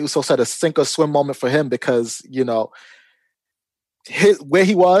Jey Uso said, a sink or swim moment for him because, where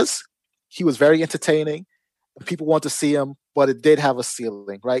he was very entertaining. People want to see him, but it did have a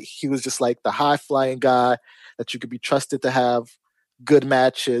ceiling, right? He was just like the high-flying guy that you could be trusted to have good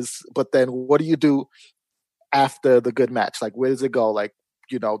matches. But then what do you do after the good match? Like, where does it go? Like,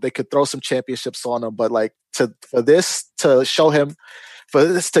 they could throw some championships on him, but like for this to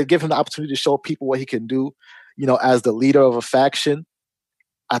give him the opportunity to show people what he can do, as the leader of a faction,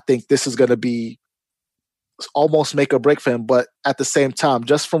 I think this is going to be almost make or break for him. But at the same time,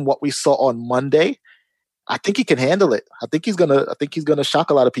 just from what we saw on Monday, I think he can handle it. I think he's gonna shock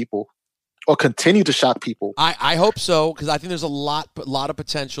a lot of people, or continue to shock people. I hope so, because I think there's a lot of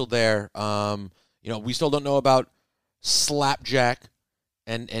potential there. We still don't know about Slapjack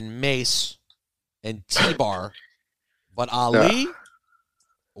and Mace and T-Bar, but Ali,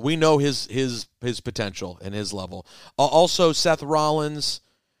 we know his potential and his level. Also, Seth Rollins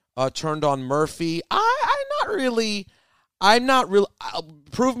turned on Murphy. I'm not really.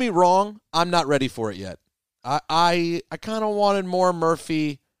 Prove me wrong. I'm not ready for it yet. I kind of wanted more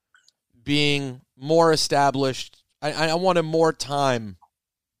Murphy being more established. I wanted more time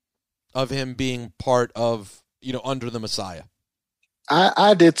of him being part of, under the Messiah.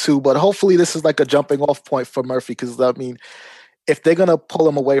 I did too, but hopefully this is like a jumping off point for Murphy, because if they're gonna pull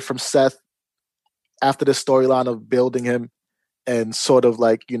him away from Seth after the storyline of building him and sort of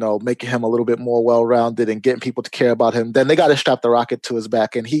like, making him a little bit more well-rounded and getting people to care about him, then they got to strap the rocket to his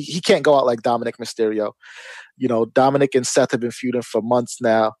back. And he can't go out like Dominic Mysterio. Dominic and Seth have been feuding for months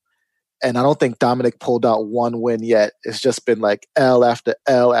now, and I don't think Dominic pulled out one win yet. It's just been like L after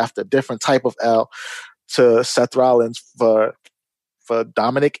L after different type of L to Seth Rollins for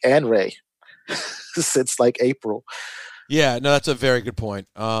Dominic and Ray since like April. Yeah, no, that's a very good point.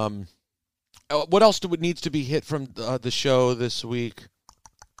 What else needs to be hit from the show this week?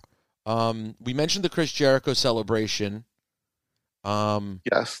 We mentioned the Chris Jericho celebration.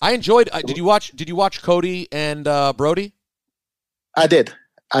 Yes, I enjoyed. Did you watch Cody and Brody? I did.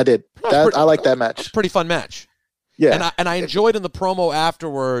 I like that match. Pretty fun match. Yeah, and I enjoyed in the promo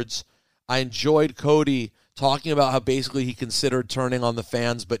afterwards. I enjoyed Cody talking about how basically he considered turning on the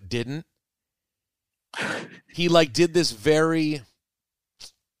fans but didn't. He did this very.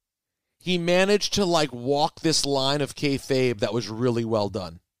 He managed to walk this line of kayfabe that was really well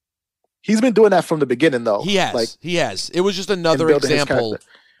done. He's been doing that from the beginning, though. He has. It was just another example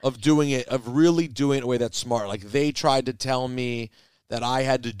of doing it, of really doing it in a way that's smart. Like, they tried to tell me that I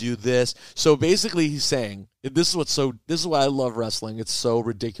had to do this. So basically he's saying, this is why I love wrestling. It's so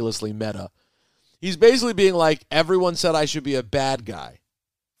ridiculously meta. He's basically being like, everyone said I should be a bad guy,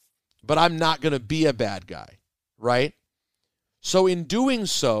 but I'm not going to be a bad guy, right? So in doing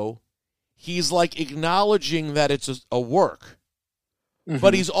so, he's acknowledging that it's a work,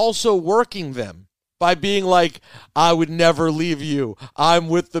 but he's also working them by being like, I would never leave you. I'm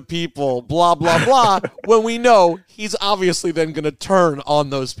with the people, blah, blah, blah, when we know he's obviously then going to turn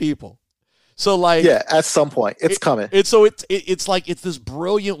on those people. So at some point it's coming. It's this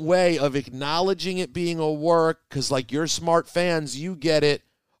brilliant way of acknowledging it being a work, because you're smart fans, you get it.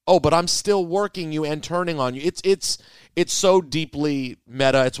 Oh, but I'm still working you and turning on you. It's so deeply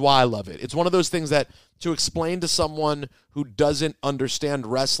meta. It's why I love it. It's one of those things that, to explain to someone who doesn't understand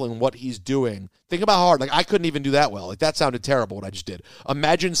wrestling what he's doing, think about how hard. I couldn't even do that well. That sounded terrible what I just did.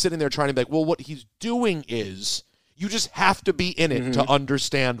 Imagine sitting there trying to be like, well, what he's doing is, you just have to be in it to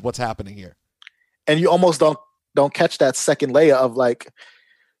understand what's happening here. And you almost don't catch that second layer of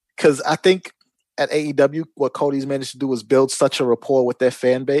because I think at AEW, what Cody's managed to do is build such a rapport with their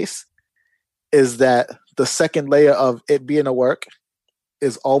fan base, is that the second layer of it being a work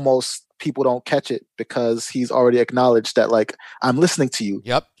is almost, people don't catch it, because he's already acknowledged that I'm listening to you.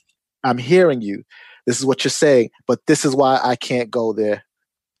 Yep. I'm hearing you. This is what you're saying, but this is why I can't go there.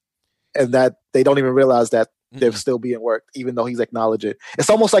 And that they don't even realize that they're still being worked, even though he's acknowledging it. It's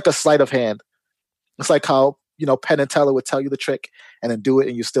almost like a sleight of hand. It's like how, Penn and Teller would tell you the trick and then do it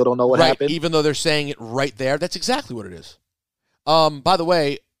and you still don't know what happened. Even though they're saying it right there. That's exactly what it is. By the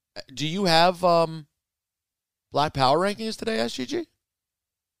way, do you have Black Power rankings today, SGG?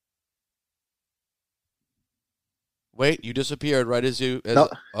 Wait, you disappeared right as you... No.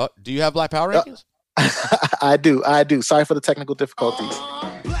 Do you have Black Power rankings? I do. Sorry for the technical difficulties.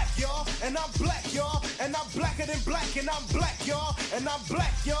 Black, y'all, and I'm black, y'all, and I'm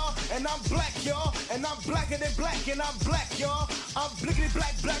black, y'all, and I'm black, y'all, and I'm blacker than black, and I'm black, y'all. I'm blickety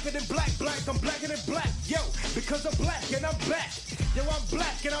black, blacker than black, black. I'm blacker than black, yo, because I'm black and I'm back. Yo, I'm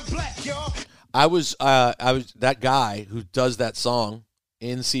black and I'm black, y'all. I was that guy who does that song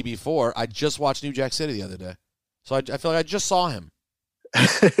in CB4. I just watched New Jack City the other day, so I feel like I just saw him.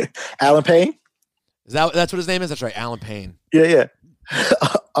 Alan Payne. That's what his name is? That's right, Alan Payne. Yeah.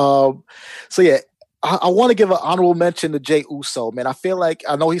 So yeah, I want to give an honorable mention to Jey Uso, man. I feel like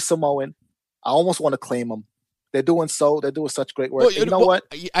I know he's Samoan. I almost want to claim him. They're doing such great work. You know what?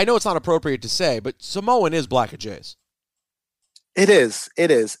 I know it's not appropriate to say, but Samoan is Black Jays. It is.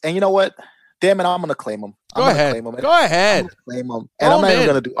 And you know what? Damn it, I'm going to claim him. Go ahead. I'm gonna claim him. And I'm not even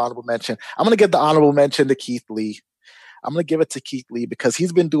going to do honorable mention. I'm going to give the honorable mention to Keith Lee. I'm going to give it to Keith Lee because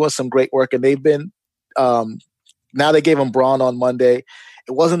he's been doing some great work, and they've been now they gave him Braun on Monday.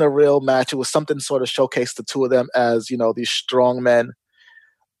 It wasn't a real match. It was something sort of showcased the two of them as, these strong men.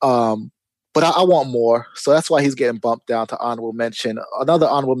 But I want more. So that's why he's getting bumped down to honorable mention. Another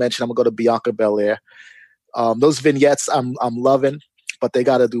honorable mention, I'm going to go to Bianca Belair. Those vignettes I'm loving, but they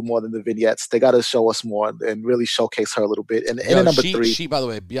got to do more than the vignettes. They got to show us more and really showcase her a little bit. And number 3. By the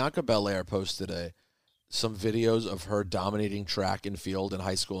way, Bianca Belair posted some videos of her dominating track and field in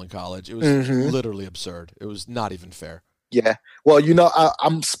high school and college. It was literally absurd. It was not even fair. Yeah. Well,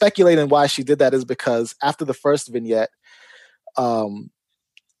 I'm speculating why she did that is because after the first vignette,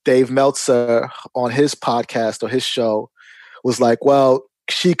 Dave Meltzer on his podcast or his show was like, well,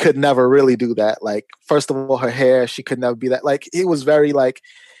 she could never really do that. Like, first of all, her hair, she could never be that. Like, it was very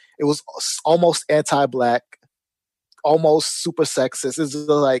it was almost anti-Black, almost super sexist. It's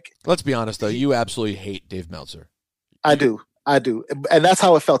like, let's be honest though, you absolutely hate Dave Meltzer. I do. And that's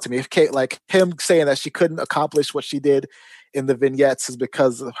how it felt to me. Like him saying that she couldn't accomplish what she did in the vignettes is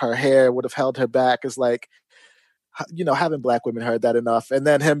because her hair would have held her back is like, having Black women heard that enough. And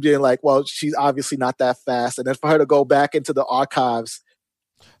then him being like, well, she's obviously not that fast. And then for her to go back into the archives,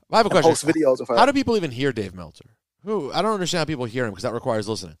 I have a question. Post videos of her. How do people even hear Dave Meltzer? I don't understand how people hear him because that requires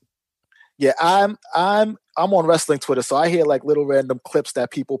listening. Yeah, I'm on wrestling Twitter, so I hear like little random clips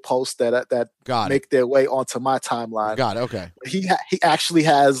that people post that make their way onto my timeline. Got it. Okay. He actually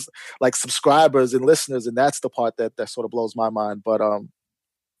has like subscribers and listeners, and that's the part that sort of blows my mind. But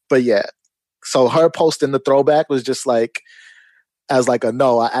yeah, so her posting the throwback was just like as like a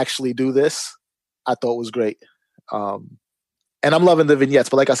no, I actually do this. I thought was great, and I'm loving the vignettes.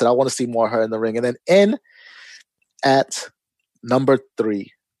 But like I said, I want to see more of her in the ring. And then in at number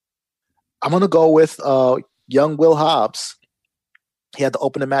 3. I'm going to go with young Will Hobbs. He had the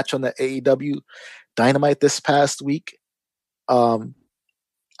opening match on the AEW Dynamite this past week. I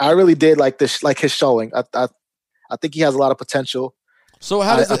really did like his showing. I think he has a lot of potential. So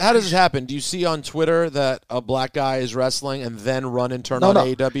how does this happen? Do you see on Twitter that a Black guy is wrestling and then run and turn on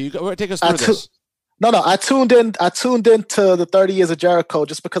AEW? Take us through this. No, I tuned in to the 30 Years of Jericho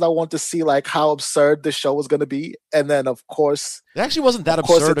just because I wanted to see like how absurd the show was going to be. And then of course, it actually wasn't that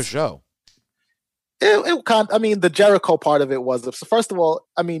absurd a show. The Jericho part of it was. So first of all,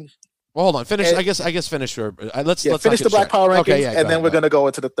 well, hold on. Finish. I guess finish. Let's finish the Black Power rankings, and then we're going to go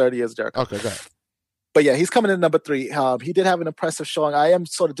into the 30 Years of Jericho. Okay, go ahead. But yeah, he's coming in number 3. He did have an impressive showing. I am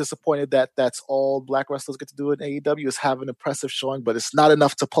sort of disappointed that that's all Black wrestlers get to do in AEW is have an impressive showing, but it's not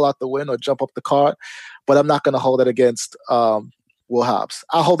enough to pull out the win or jump up the card. But I'm not going to hold that against Will Hobbs.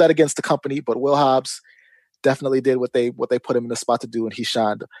 I'll hold that against the company, but Will Hobbs definitely did what they put him in the spot to do, and he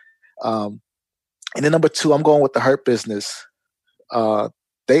shined. And then number 2, I'm going with the Hurt Business.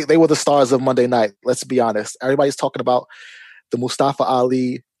 They were the stars of Monday night. Let's be honest. Everybody's talking about the Mustafa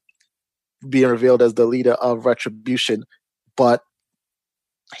Ali being revealed as the leader of Retribution, but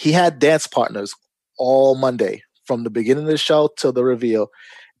he had dance partners all Monday from the beginning of the show till the reveal,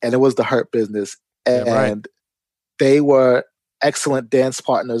 and it was the Hurt Business. And they were excellent dance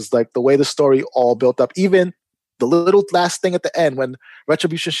partners. Like the way the story all built up, even the little last thing at the end when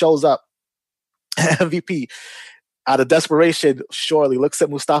Retribution shows up, MVP, out of desperation, surely looks at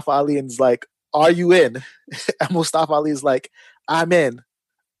Mustafa Ali and is like, "Are you in?" And Mustafa Ali is like, "I'm in.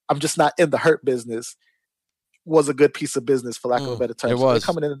 I'm just not in the Hurt Business." Was a good piece of business, for lack of a better term. It was. So they're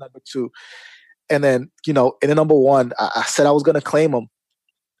coming in at number 2. And then, in the number 1, I said I was going to claim him.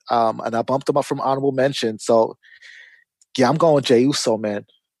 And I bumped him up from honorable mention. So, yeah, I'm going Jey Uso, man.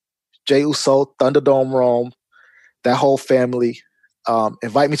 Jey Uso, Thunderdome Rome, that whole family.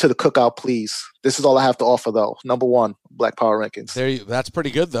 Invite me to the cookout, please. This is all I have to offer, though. Number 1, Black Power rankings. That's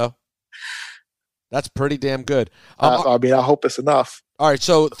pretty good, though. That's pretty damn good. I hope it's enough. All right,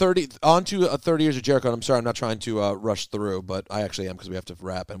 so 30 Years of Jericho. And I'm sorry, I'm not trying to rush through, but I actually am because we have to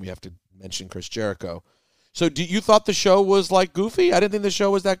wrap and we have to mention Chris Jericho. So do you thought the show was like goofy? I didn't think the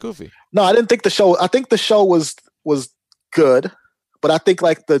show was that goofy. No, I didn't think the show. I think the show was good, but I think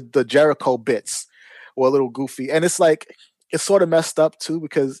like the Jericho bits were a little goofy, and it's like it's sort of messed up too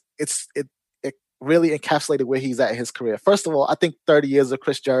because it really encapsulated where he's at in his career. First of all, I think 30 years of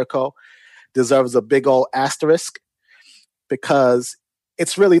Chris Jericho deserves a big old asterisk because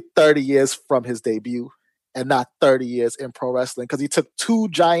it's really 30 years from his debut and not 30 years in pro wrestling because he took 2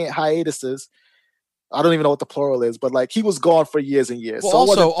 giant hiatuses. I don't even know what the plural is, but like he was gone for years and years. Well,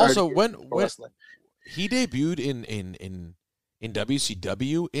 so also when he debuted in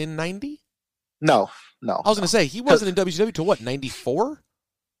WCW in 90? No. I was going to say, he wasn't in WCW till what, 94?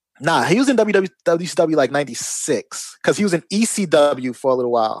 Nah, he was in WCW like 96 because he was in ECW for a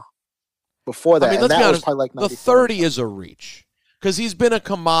little while before that. I mean, and let's that be honest, was probably like the 94. 30 is a reach because he's been a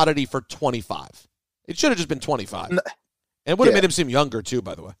commodity for 25. It should have just been 25. And it would have made him seem younger too,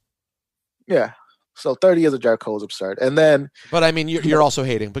 by the way. Yeah. So 30 years of Jericho is absurd. And then... But I mean, you're also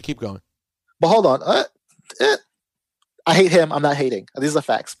hating, but keep going. But hold on. I hate him. I'm not hating. These are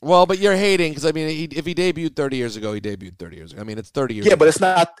facts. Well, but you're hating because I mean, if he debuted 30 years ago, he debuted 30 years ago. I mean, it's 30 years. Yeah, ago.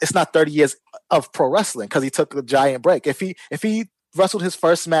 but it's not 30 years of pro wrestling because he took a giant break. If he wrestled his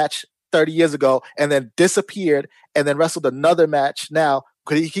first match 30 years ago and then disappeared and then wrestled another match now,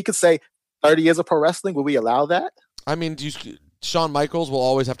 he could say 30 years of pro wrestling. Would we allow that? I mean, Shawn Michaels will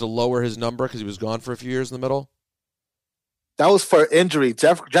always have to lower his number because he was gone for a few years in the middle. That was for injury.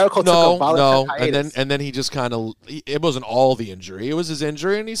 Jericho took a voluntary hiatus. And then he just kind of, it wasn't all the injury. It was his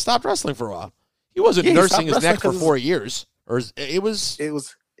injury, and he stopped wrestling for a while. He wasn't nursing his neck for 4 years. It was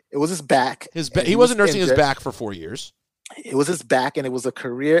his back. He wasn't nursing his back for 4 years. It was his back, and it was a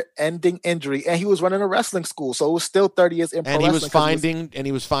career-ending injury, and he was running a wrestling school, so it was still 30 years in pro wrestling. And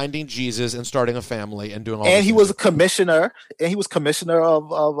he was finding Jesus and starting a family and doing all. And he was a commissioner. And he was commissioner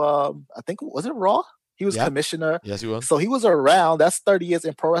of I think, was it Raw? He was commissioner. Yes, he was. So he was around. That's 30 years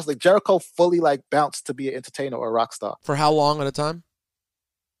in pro wrestling. Jericho fully like bounced to be an entertainer or a rock star. For how long at a time?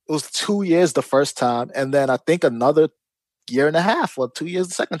 It was 2 years the first time, and then I think another year and a half or 2 years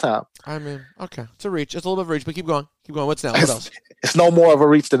the second time. I mean, okay, it's a reach. It's a little bit of a reach, but keep going. Keep going. What's now? What else? It's no more of a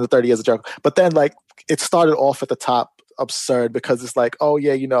reach than the 30 years of Jericho. But then, like, it started off at the top absurd because it's like, oh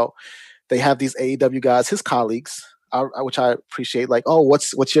yeah, they have these AEW guys, his colleagues, which I appreciate. Like, oh,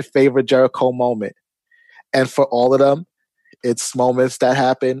 what's your favorite Jericho moment? And for all of them, it's moments that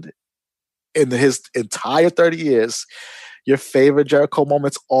happened in his entire 30 years. Your favorite Jericho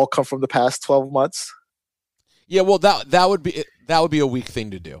moments all come from the past 12 months. Yeah, well, that would be a weak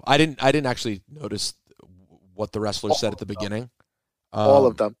thing to do. I didn't actually notice what the wrestlers said at the beginning. All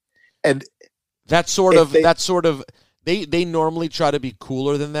of them, and that sort of they normally try to be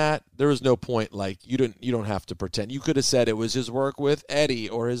cooler than that. There was no point. Like you don't have to pretend. You could have said it was his work with Eddie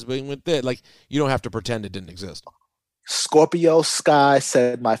or his being with it. Like you don't have to pretend it didn't exist. Scorpio Sky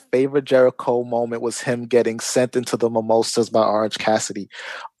said my favorite Jericho moment was him getting sent into the mimosas by Orange Cassidy.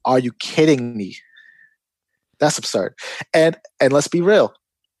 Are you kidding me? That's absurd. And let's be real.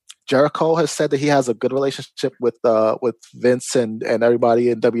 Jericho has said that he has a good relationship with Vince and everybody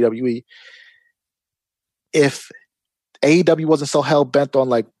in WWE. If AEW wasn't so hell bent on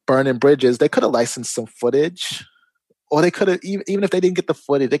like burning bridges, they could have licensed some footage, or they could have even if they didn't get the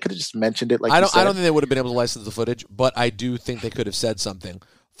footage, they could have just mentioned it. Like I don't think they would have been able to license the footage, but I do think they could have said something.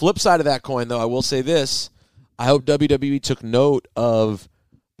 Flip side of that coin, though, I will say this: I hope WWE took note of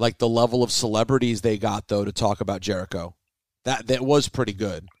like the level of celebrities they got though to talk about Jericho. That was pretty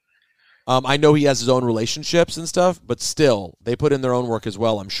good. I know he has his own relationships and stuff, but still, they put in their own work as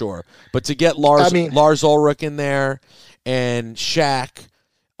well, I'm sure. But to get Lars Ulrich in there and Shaq,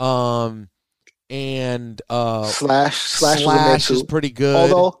 and Slash is pretty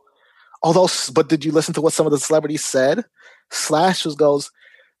good. Although, but did you listen to what some of the celebrities said? Slash goes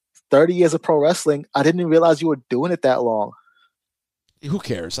 30 years of pro wrestling. I didn't even realize you were doing it that long. Who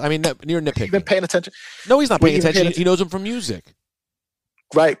cares? I mean, you're nitpicking. You've been paying attention. No, he's not paying attention. He knows him from music.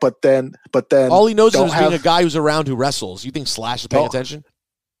 Right, but then all he knows is being a guy who's around who wrestles. You think Slash is paying attention?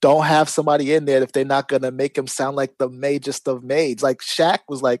 Don't have somebody in there if they're not gonna make him sound like the maidest of maids. Like Shaq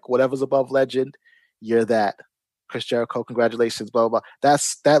was like, whatever's above legend, you're that. Chris Jericho, congratulations, blah blah blah.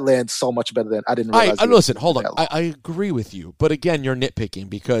 That lands so much better than I didn't realize. Listen, hold on. I agree with you, but again, you're nitpicking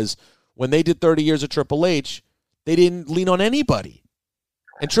because when they did 30 years of Triple H, they didn't lean on anybody.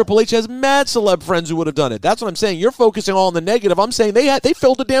 And Triple H has mad celeb friends who would have done it. That's what I'm saying. You're focusing all on the negative. I'm saying they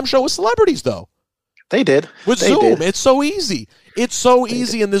filled a damn show with celebrities, though. They did. With Zoom. It's so easy. It's so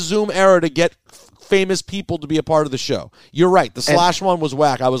easy in the Zoom era to get famous people to be a part of the show. You're right. The Slash one was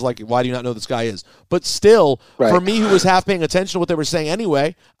whack. I was like, why do you not know who this guy is? But still, for me who was half paying attention to what they were saying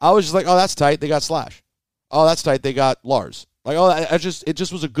anyway, I was just like, oh, that's tight. They got Slash. oh, that's tight. They got Lars. Like, oh, it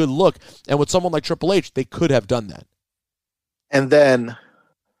just was a good look. And with someone like Triple H, they could have done that. And then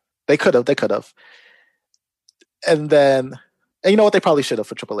they could have. And then, and you know what? They probably should have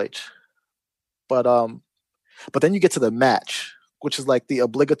for Triple H. But then you get to the match, which is like the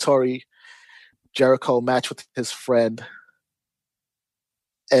obligatory Jericho match with his friend.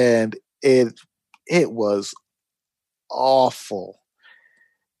 And it was awful.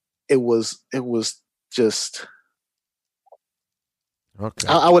 It was just okay.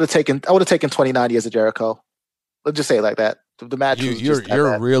 I would have taken 29 years of Jericho. Let's just say it like that. The match was just that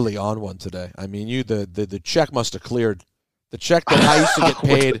you're bad. really on one today. I mean, the check must have cleared. The check that I used to get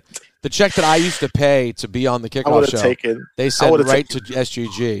paid, the check that I used to pay to be on the kickoff show, they sent right to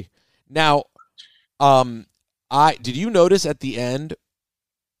SGG. Now, did you notice at the end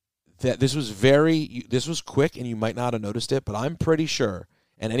that this was quick, and you might not have noticed it, but I'm pretty sure,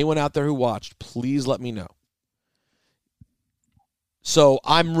 and anyone out there who watched, please let me know. So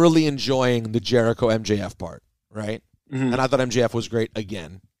I'm really enjoying the Jericho MJF part, right? Mm-hmm. And I thought MJF was great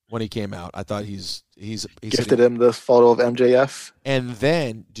again when he came out. I thought he's gifted him the photo of MJF. And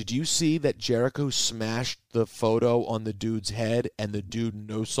then, did you see that Jericho smashed the photo on the dude's head and the dude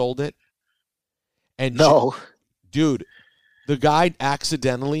no-sold it? And no. Dude, the guy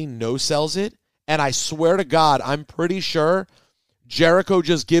accidentally no-sells it, and I swear to God, I'm pretty sure Jericho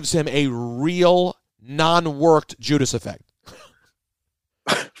just gives him a real non-worked Judas effect.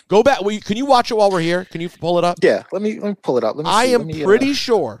 Go back. Can you watch it while we're here? Can you pull it up? Yeah, let me pull it up. I am pretty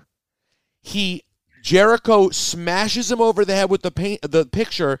sure Jericho smashes him over the head with the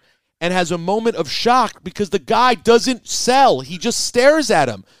picture and has a moment of shock because the guy doesn't sell. He just stares at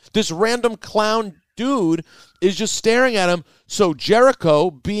him. This random clown dude is just staring at him. So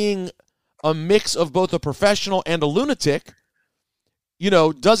Jericho, being a mix of both a professional and a lunatic,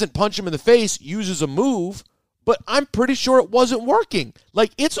 doesn't punch him in the face, uses a move. But I'm pretty sure it wasn't working.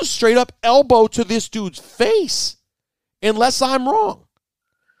 Like, it's a straight-up elbow to this dude's face, unless I'm wrong.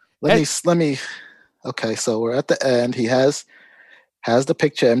 Let me. Okay, so we're at the end. He has the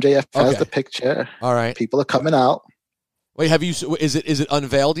picture. MJF has the picture. All right. People are coming out. Wait, is it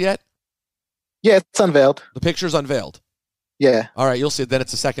unveiled yet? Yeah, it's unveiled. The picture's unveiled. Yeah. All right, you'll see it. Then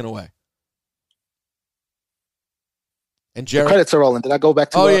it's a second away. And the credits are rolling. Did I go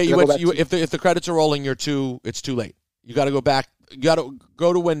back to? If the credits are rolling, it's too late. You got to go back. You got to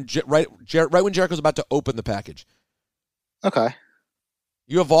go to when right when Jericho's about to open the package. Okay.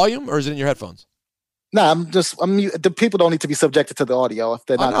 You have volume, or is it in your headphones? No, the people don't need to be subjected to the audio if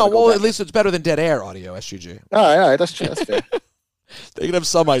they're not. No, well, at least it's better than dead air audio. SGG. All right, that's true. That's fair. They can have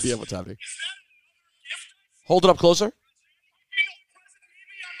some idea of what's happening. Hold it up closer.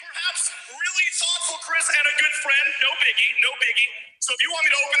 No biggie. So if you want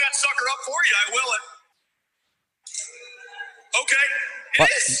me to open that sucker up for you, I will. Okay. It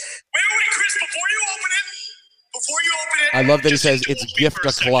is. Wait, Chris, before you open it. I love that he says it's gift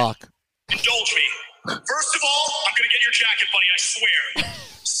o'clock. Indulge me. First of all, I'm going to get your jacket, buddy, I swear.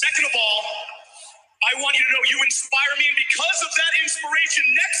 Second of all, I want you to know you inspire me, and because of that inspiration,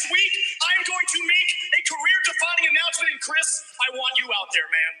 next week, I'm going to make a career-defining announcement, and Chris, I want you out there,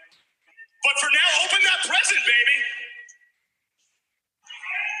 man. But for now, open that present, baby.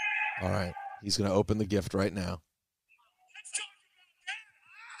 All right. He's going to open the gift right now.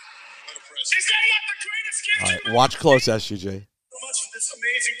 Is that not the greatest gift? All right. Watch close, SGJ. So much for this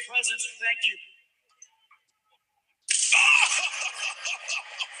amazing present. Thank you.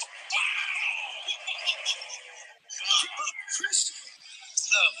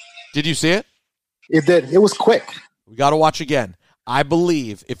 Did you see it? It did. It was quick. We got to watch again. I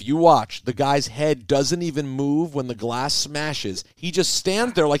believe if you watch, the guy's head doesn't even move when the glass smashes. He just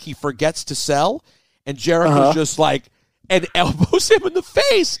stands there like he forgets to sell, and Jericho's just like, and elbows him in the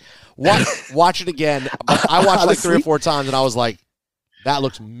face. Watch it again. I watched it like 3 or 4 times, and I was like, that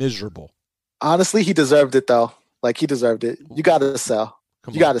looks miserable. Honestly, he deserved it, though. Like, he deserved it. You got to sell.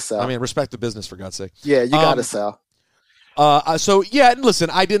 You got to sell. I mean, respect the business, for God's sake. Yeah, you got to sell. So, yeah, listen,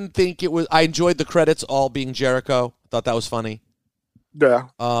 I didn't think it was – I enjoyed the credits all being Jericho. I thought that was funny. Yeah.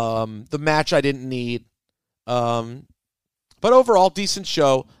 The match I didn't need. But overall, decent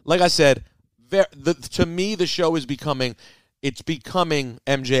show. Like I said, to me, the show is becoming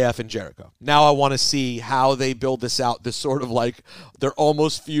MJF and Jericho. Now I want to see how they build this out. This sort of like they're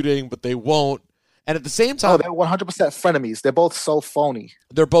almost feuding, but they won't. And at the same time, they're 100% frenemies. They're both so phony.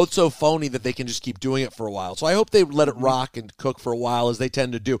 They're both so phony that they can just keep doing it for a while. So I hope they let it rock and cook for a while, as they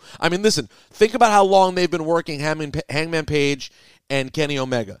tend to do. I mean, listen, think about how long they've been working Hangman Page and Kenny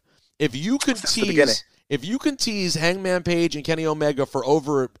Omega. If you can tease Hangman Page and Kenny Omega for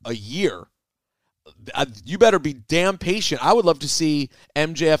over a year, you better be damn patient. I would love to see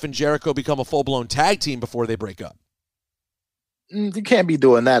MJF and Jericho become a full-blown tag team before they break up. You can't be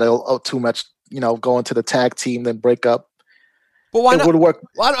doing that too much, going to the tag team, then break up. But why not? It would work.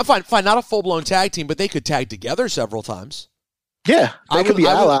 Well, fine, not a full-blown tag team, but they could tag together several times. Yeah, they could be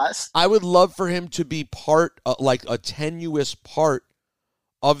allies. I would love for him to be part, like a tenuous part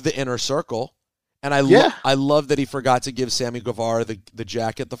of the Inner Circle. And I love that he forgot to give Sammy Guevara the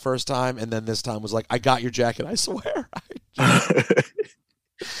jacket the first time, and then this time was like, I got your jacket, I swear.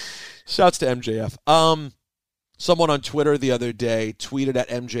 Shouts to MJF. Someone on Twitter the other day tweeted at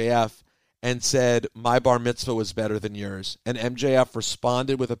MJF and said, my bar mitzvah was better than yours. And MJF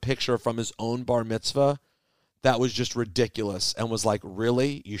responded with a picture from his own bar mitzvah that was just ridiculous and was like,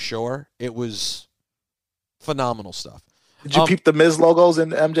 really? You sure? It was phenomenal stuff. Did you peep the Miz logos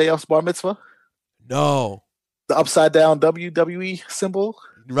in MJF's bar mitzvah? No. The upside down WWE symbol?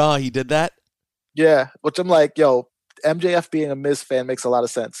 Raw, he did that? Yeah, which I'm like, yo, MJF being a Miz fan makes a lot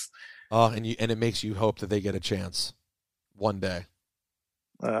of sense. Oh, and it makes you hope that they get a chance one day.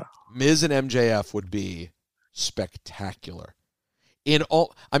 Miz and MJF would be spectacular.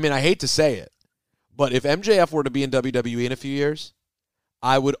 I hate to say it, but if MJF were to be in WWE in a few years,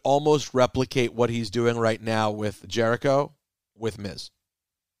 I would almost replicate what he's doing right now with Jericho with Miz.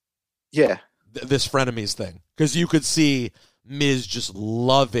 Yeah. This frenemies thing. Because you could see Miz just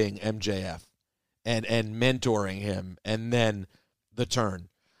loving MJF and mentoring him, and then the turn.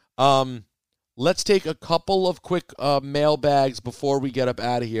 Let's take a couple of quick mailbags before we get up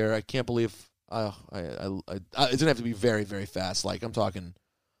out of here. I can't believe it doesn't have to be very, very fast. Like, I'm talking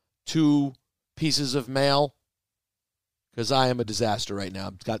 2 pieces of mail, because I am a disaster right now.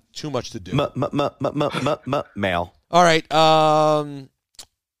 I've got too much to do. Mail. All right.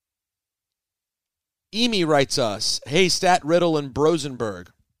 Emi writes us, hey, Stat Riddle and Brosenberg.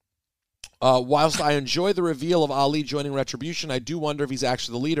 Whilst I enjoy the reveal of Ali joining Retribution, I do wonder if he's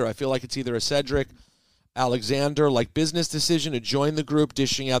actually the leader. I feel like it's either a Cedric Alexander like business decision to join the group,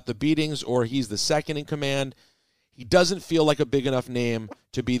 dishing out the beatings, or he's the second in command. He doesn't feel like a big enough name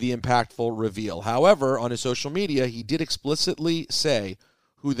to be the impactful reveal. However, on his social media, he did explicitly say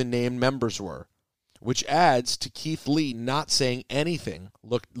who the named members were, which adds to Keith Lee not saying anything,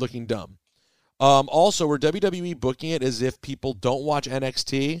 looking dumb. Also, were WWE booking it as if people don't watch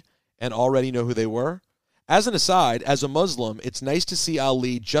NXT and already know who they were? As an aside, as a Muslim, it's nice to see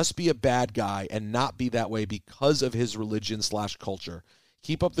Ali just be a bad guy and not be that way because of his religion/culture.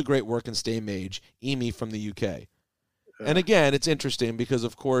 Keep up the great work and stay mage. Emi from the UK. And again, it's interesting because,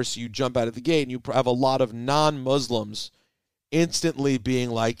 of course, you jump out of the gate and you have a lot of non-Muslims instantly being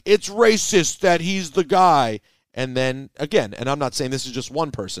like, it's racist that he's the guy. And then, again, and I'm not saying this is just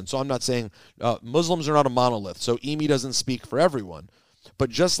one person, so I'm not saying Muslims are not a monolith, so Emi doesn't speak for everyone. But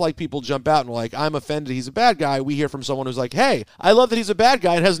just like people jump out and are like, I'm offended he's a bad guy, we hear from someone who's like, hey, I love that he's a bad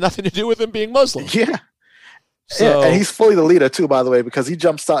guy. It has nothing to do with him being Muslim. Yeah. So, yeah, and he's fully the leader, too, by the way, because he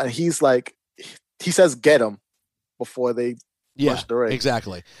jumps out and he's like, he says, get him before they rush the ring.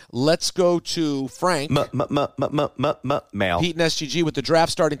 Exactly. Let's go to Frank. Mail. Pete and SGG, with the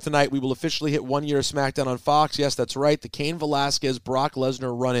draft starting tonight, we will officially hit 1 year of SmackDown on Fox. Yes, that's right. The Cain Velasquez, Brock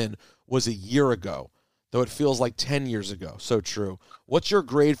Lesnar run-in was a year ago, though it feels like 10 years ago. So true. What's your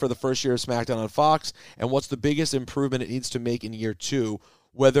grade for the first year of SmackDown on Fox, and what's the biggest improvement it needs to make in year 2,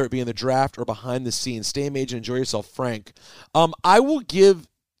 whether it be in the draft or behind the scenes? Stay mage and enjoy yourself, Frank. I will give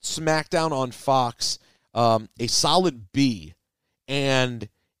SmackDown on Fox a solid B. And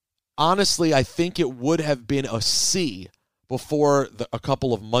honestly, I think it would have been a C before a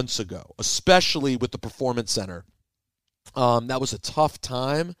couple of months ago, especially with the Performance Center. That was a tough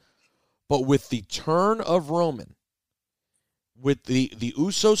time. But with the turn of Roman, with the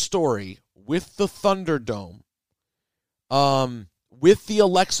Uso story, with the Thunderdome, with the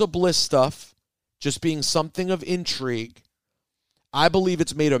Alexa Bliss stuff just being something of intrigue, I believe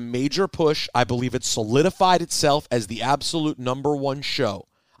it's made a major push. I believe it's solidified itself as the absolute number one show.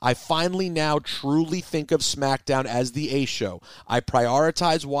 I finally now truly think of SmackDown as the A show. I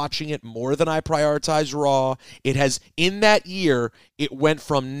prioritize watching it more than I prioritize Raw. It has, in that year, it went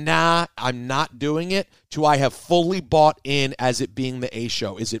from, nah, I'm not doing it, to I have fully bought in as it being the A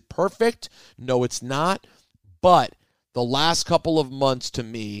show. Is it perfect? No, it's not. But the last couple of months, to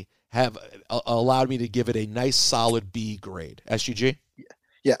me, have allowed me to give it a nice solid B grade. SGG?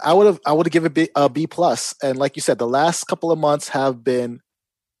 Yeah, I would have given it a B plus. And like you said, the last couple of months have been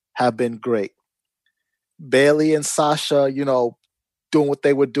great. Bayley and Sasha, doing what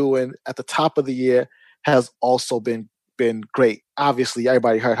they were doing at the top of the year has also been great. Obviously,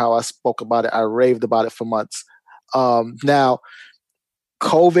 everybody heard how I spoke about it. I raved about it for months. Now,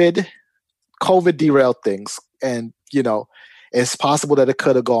 COVID COVID derailed things, and it's possible that it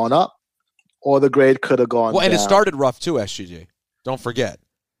could have gone up, or the grade could have gone well, and down. it started rough too. SGG, don't forget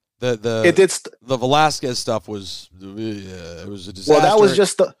the the Velasquez stuff was it was a disaster. Well, that was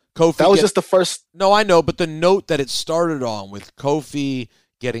just the Kofi. That was just the first. No, I know, but the note that it started on with Kofi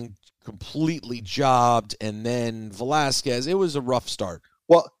getting completely jobbed, and then Velasquez, it was a rough start.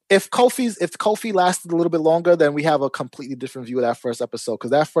 Well, if Kofi lasted a little bit longer, then we have a completely different view of that first episode,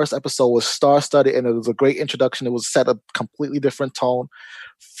 because that first episode was star-studded and it was a great introduction. It was set a completely different tone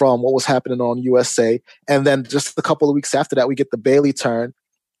from what was happening on USA. And then just a couple of weeks after that, we get the Bayley turn.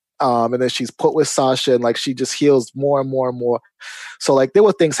 And then she's put with Sasha, and like she just heals more and more and more. So like there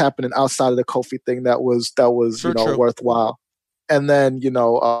were things happening outside of the Kofi thing that was True. worthwhile. And then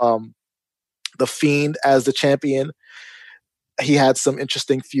the Fiend as the champion, he had some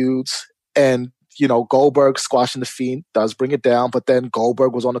interesting feuds, and Goldberg squashing the Fiend does bring it down, but then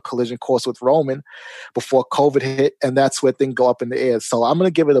Goldberg was on a collision course with Roman before COVID hit, and that's where things go up in the air. So I'm going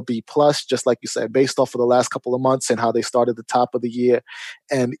to give it a B+, just like you said, based off of the last couple of months and how they started the top of the year,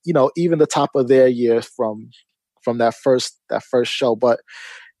 and even the top of their year from that first show. But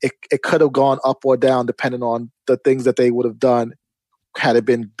it could have gone up or down depending on the things that they would have done had it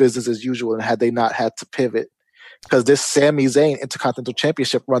been business as usual and had they not had to pivot. Because this Sami Zayn Intercontinental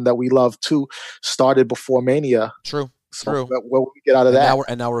Championship run that we love too started before Mania. True. So what will we get out of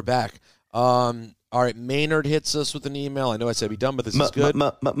that? Now we're back. All right, Maynard hits us with an email. I know I said be done, but this is good.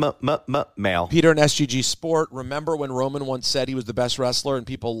 Mail. Peter and SGG Sport. Remember when Roman once said he was the best wrestler and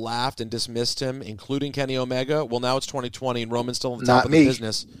people laughed and dismissed him, including Kenny Omega? Well, now it's 2020 and Roman's still on the top of the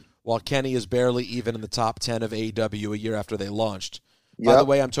business, while Kenny is barely even in the top 10 of AEW a year after they launched. By the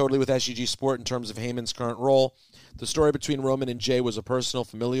way, I'm totally with SGG Sport in terms of Heyman's current role. The story between Roman and Jay was a personal,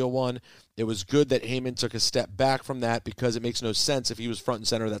 familial one. It was good that Heyman took a step back from that because it makes no sense if he was front and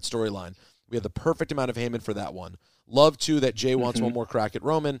center of that storyline. We have the perfect amount of Heyman for that one. Love, too, that Jay wants one more crack at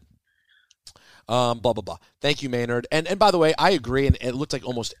Roman. Blah, blah, blah. Thank you, Maynard. And by the way, I agree, and it looked like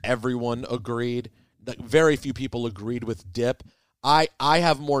almost everyone agreed. Like very few people agreed with Dip. I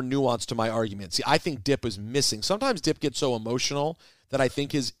have more nuance to my argument. See, I think Dip is missing. Sometimes Dip gets so emotional that I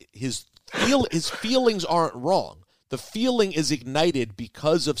think his feelings aren't wrong. The feeling is ignited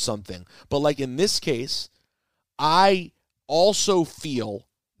because of something. But like in this case, I also feel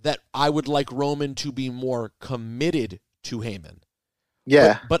that I would like Roman to be more committed to Heyman.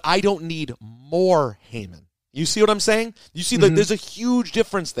 Yeah. But I don't need more Heyman. You see what I'm saying? You see that there's a huge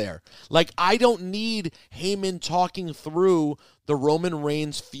difference there. Like, I don't need Heyman talking through the Roman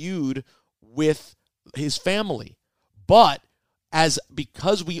Reigns feud with his family. But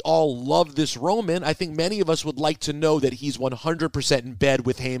because we all love this Roman, I think many of us would like to know that he's 100% in bed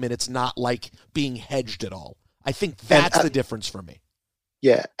with Heyman. It's not like being hedged at all. I think that's the difference for me.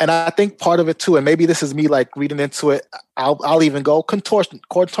 Yeah, and I think part of it too, and maybe this is me like reading into it, I'll even go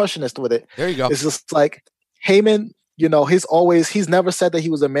contortionist with it. There you go. It's just like Heyman, he's never said that he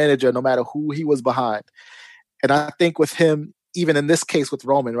was a manager no matter who he was behind. And I think with him, even in this case with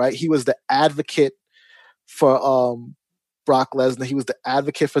Roman, right, he was the advocate for Brock Lesnar. He was the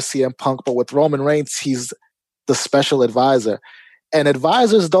advocate for CM Punk. But with Roman Reigns, he's the special advisor. And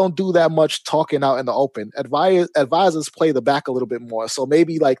advisors don't do that much talking out in the open. Advisors play the back a little bit more. So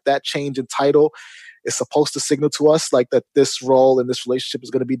maybe like that change in title is supposed to signal to us like that this role in this relationship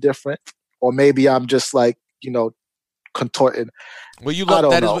is going to be different. Or maybe I'm just like, contorting. Well,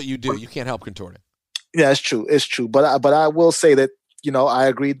 that is what you do. You can't help contorting. Yeah, it's true. It's true. But I will say that, I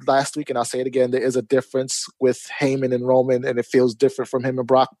agreed last week, and I'll say it again. There is a difference with Heyman and Roman, and it feels different from him and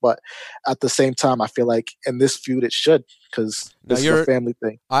Brock. But at the same time, I feel like in this feud, it should, because this is a family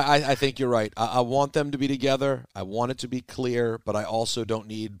thing. I think you're right. I want them to be together. I want it to be clear, but I also don't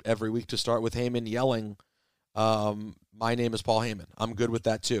need every week to start with Heyman yelling, my name is Paul Heyman. I'm good with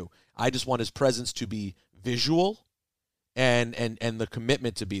that, too. I just want his presence to be visual and the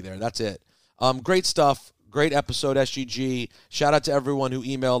commitment to be there. That's it. Great stuff. Great episode, SGG. Shout out to everyone who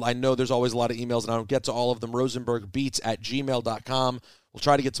emailed. I know there's always a lot of emails, and I don't get to all of them. RosenbergBeats@gmail.com. We'll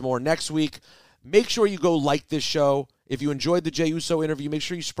try to get some more next week. Make sure you go like this show. If you enjoyed the Jey Uso interview, make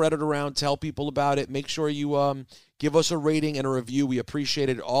sure you spread it around. Tell people about it. Make sure you give us a rating and a review. We appreciate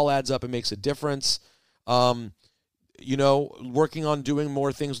it. It all adds up and makes a difference. Working on doing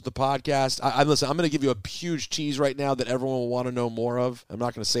more things with the podcast. Listen, I'm going to give you a huge tease right now that everyone will want to know more of. I'm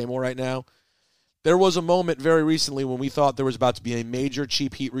not going to say more right now. There was a moment very recently when we thought there was about to be a major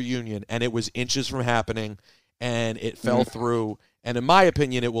Cheap Heat reunion, and it was inches from happening, and it fell through. And in my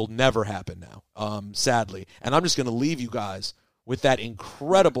opinion, it will never happen now, sadly. And I'm just going to leave you guys with that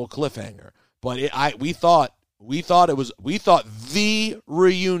incredible cliffhanger. But we thought the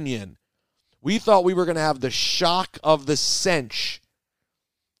reunion We thought we were going to have the shock of the century.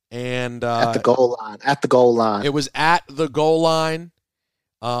 And at the goal line. It was at the goal line.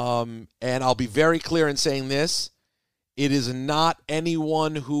 And I'll be very clear in saying this. It is not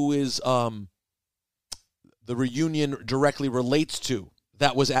anyone who is the reunion directly relates to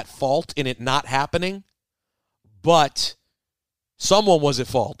that was at fault in it not happening, but someone was at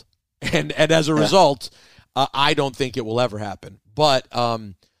fault. And as a result, I don't think it will ever happen. But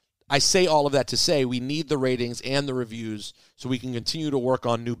I say all of that to say we need the ratings and the reviews so we can continue to work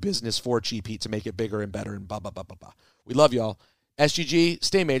on new business for Cheap Heat to make it bigger and better and blah, blah, blah, blah, blah. We love y'all. SGG,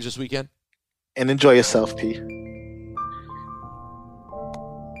 stay mage this weekend. And enjoy yourself, P.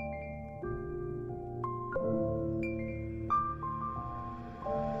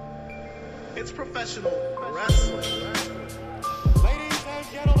 It's professional wrestling. Ladies and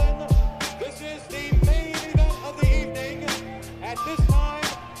gentlemen, this is the main event of the evening. At this time,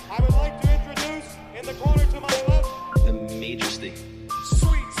 I would like to introduce in the corner to my left, the Majesty.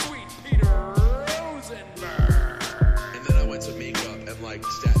 Sweet Peter Rosenberg. And then I went to makeup and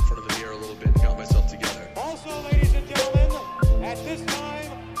sat in front of the mirror a little bit and got myself together. Also, ladies and gentlemen, at this time,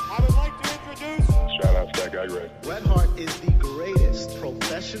 I would like to introduce. Shout out to that guy, Greg. Bret Hart is the greatest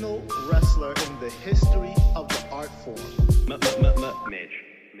professional wrestler in the history of the art form. Mage.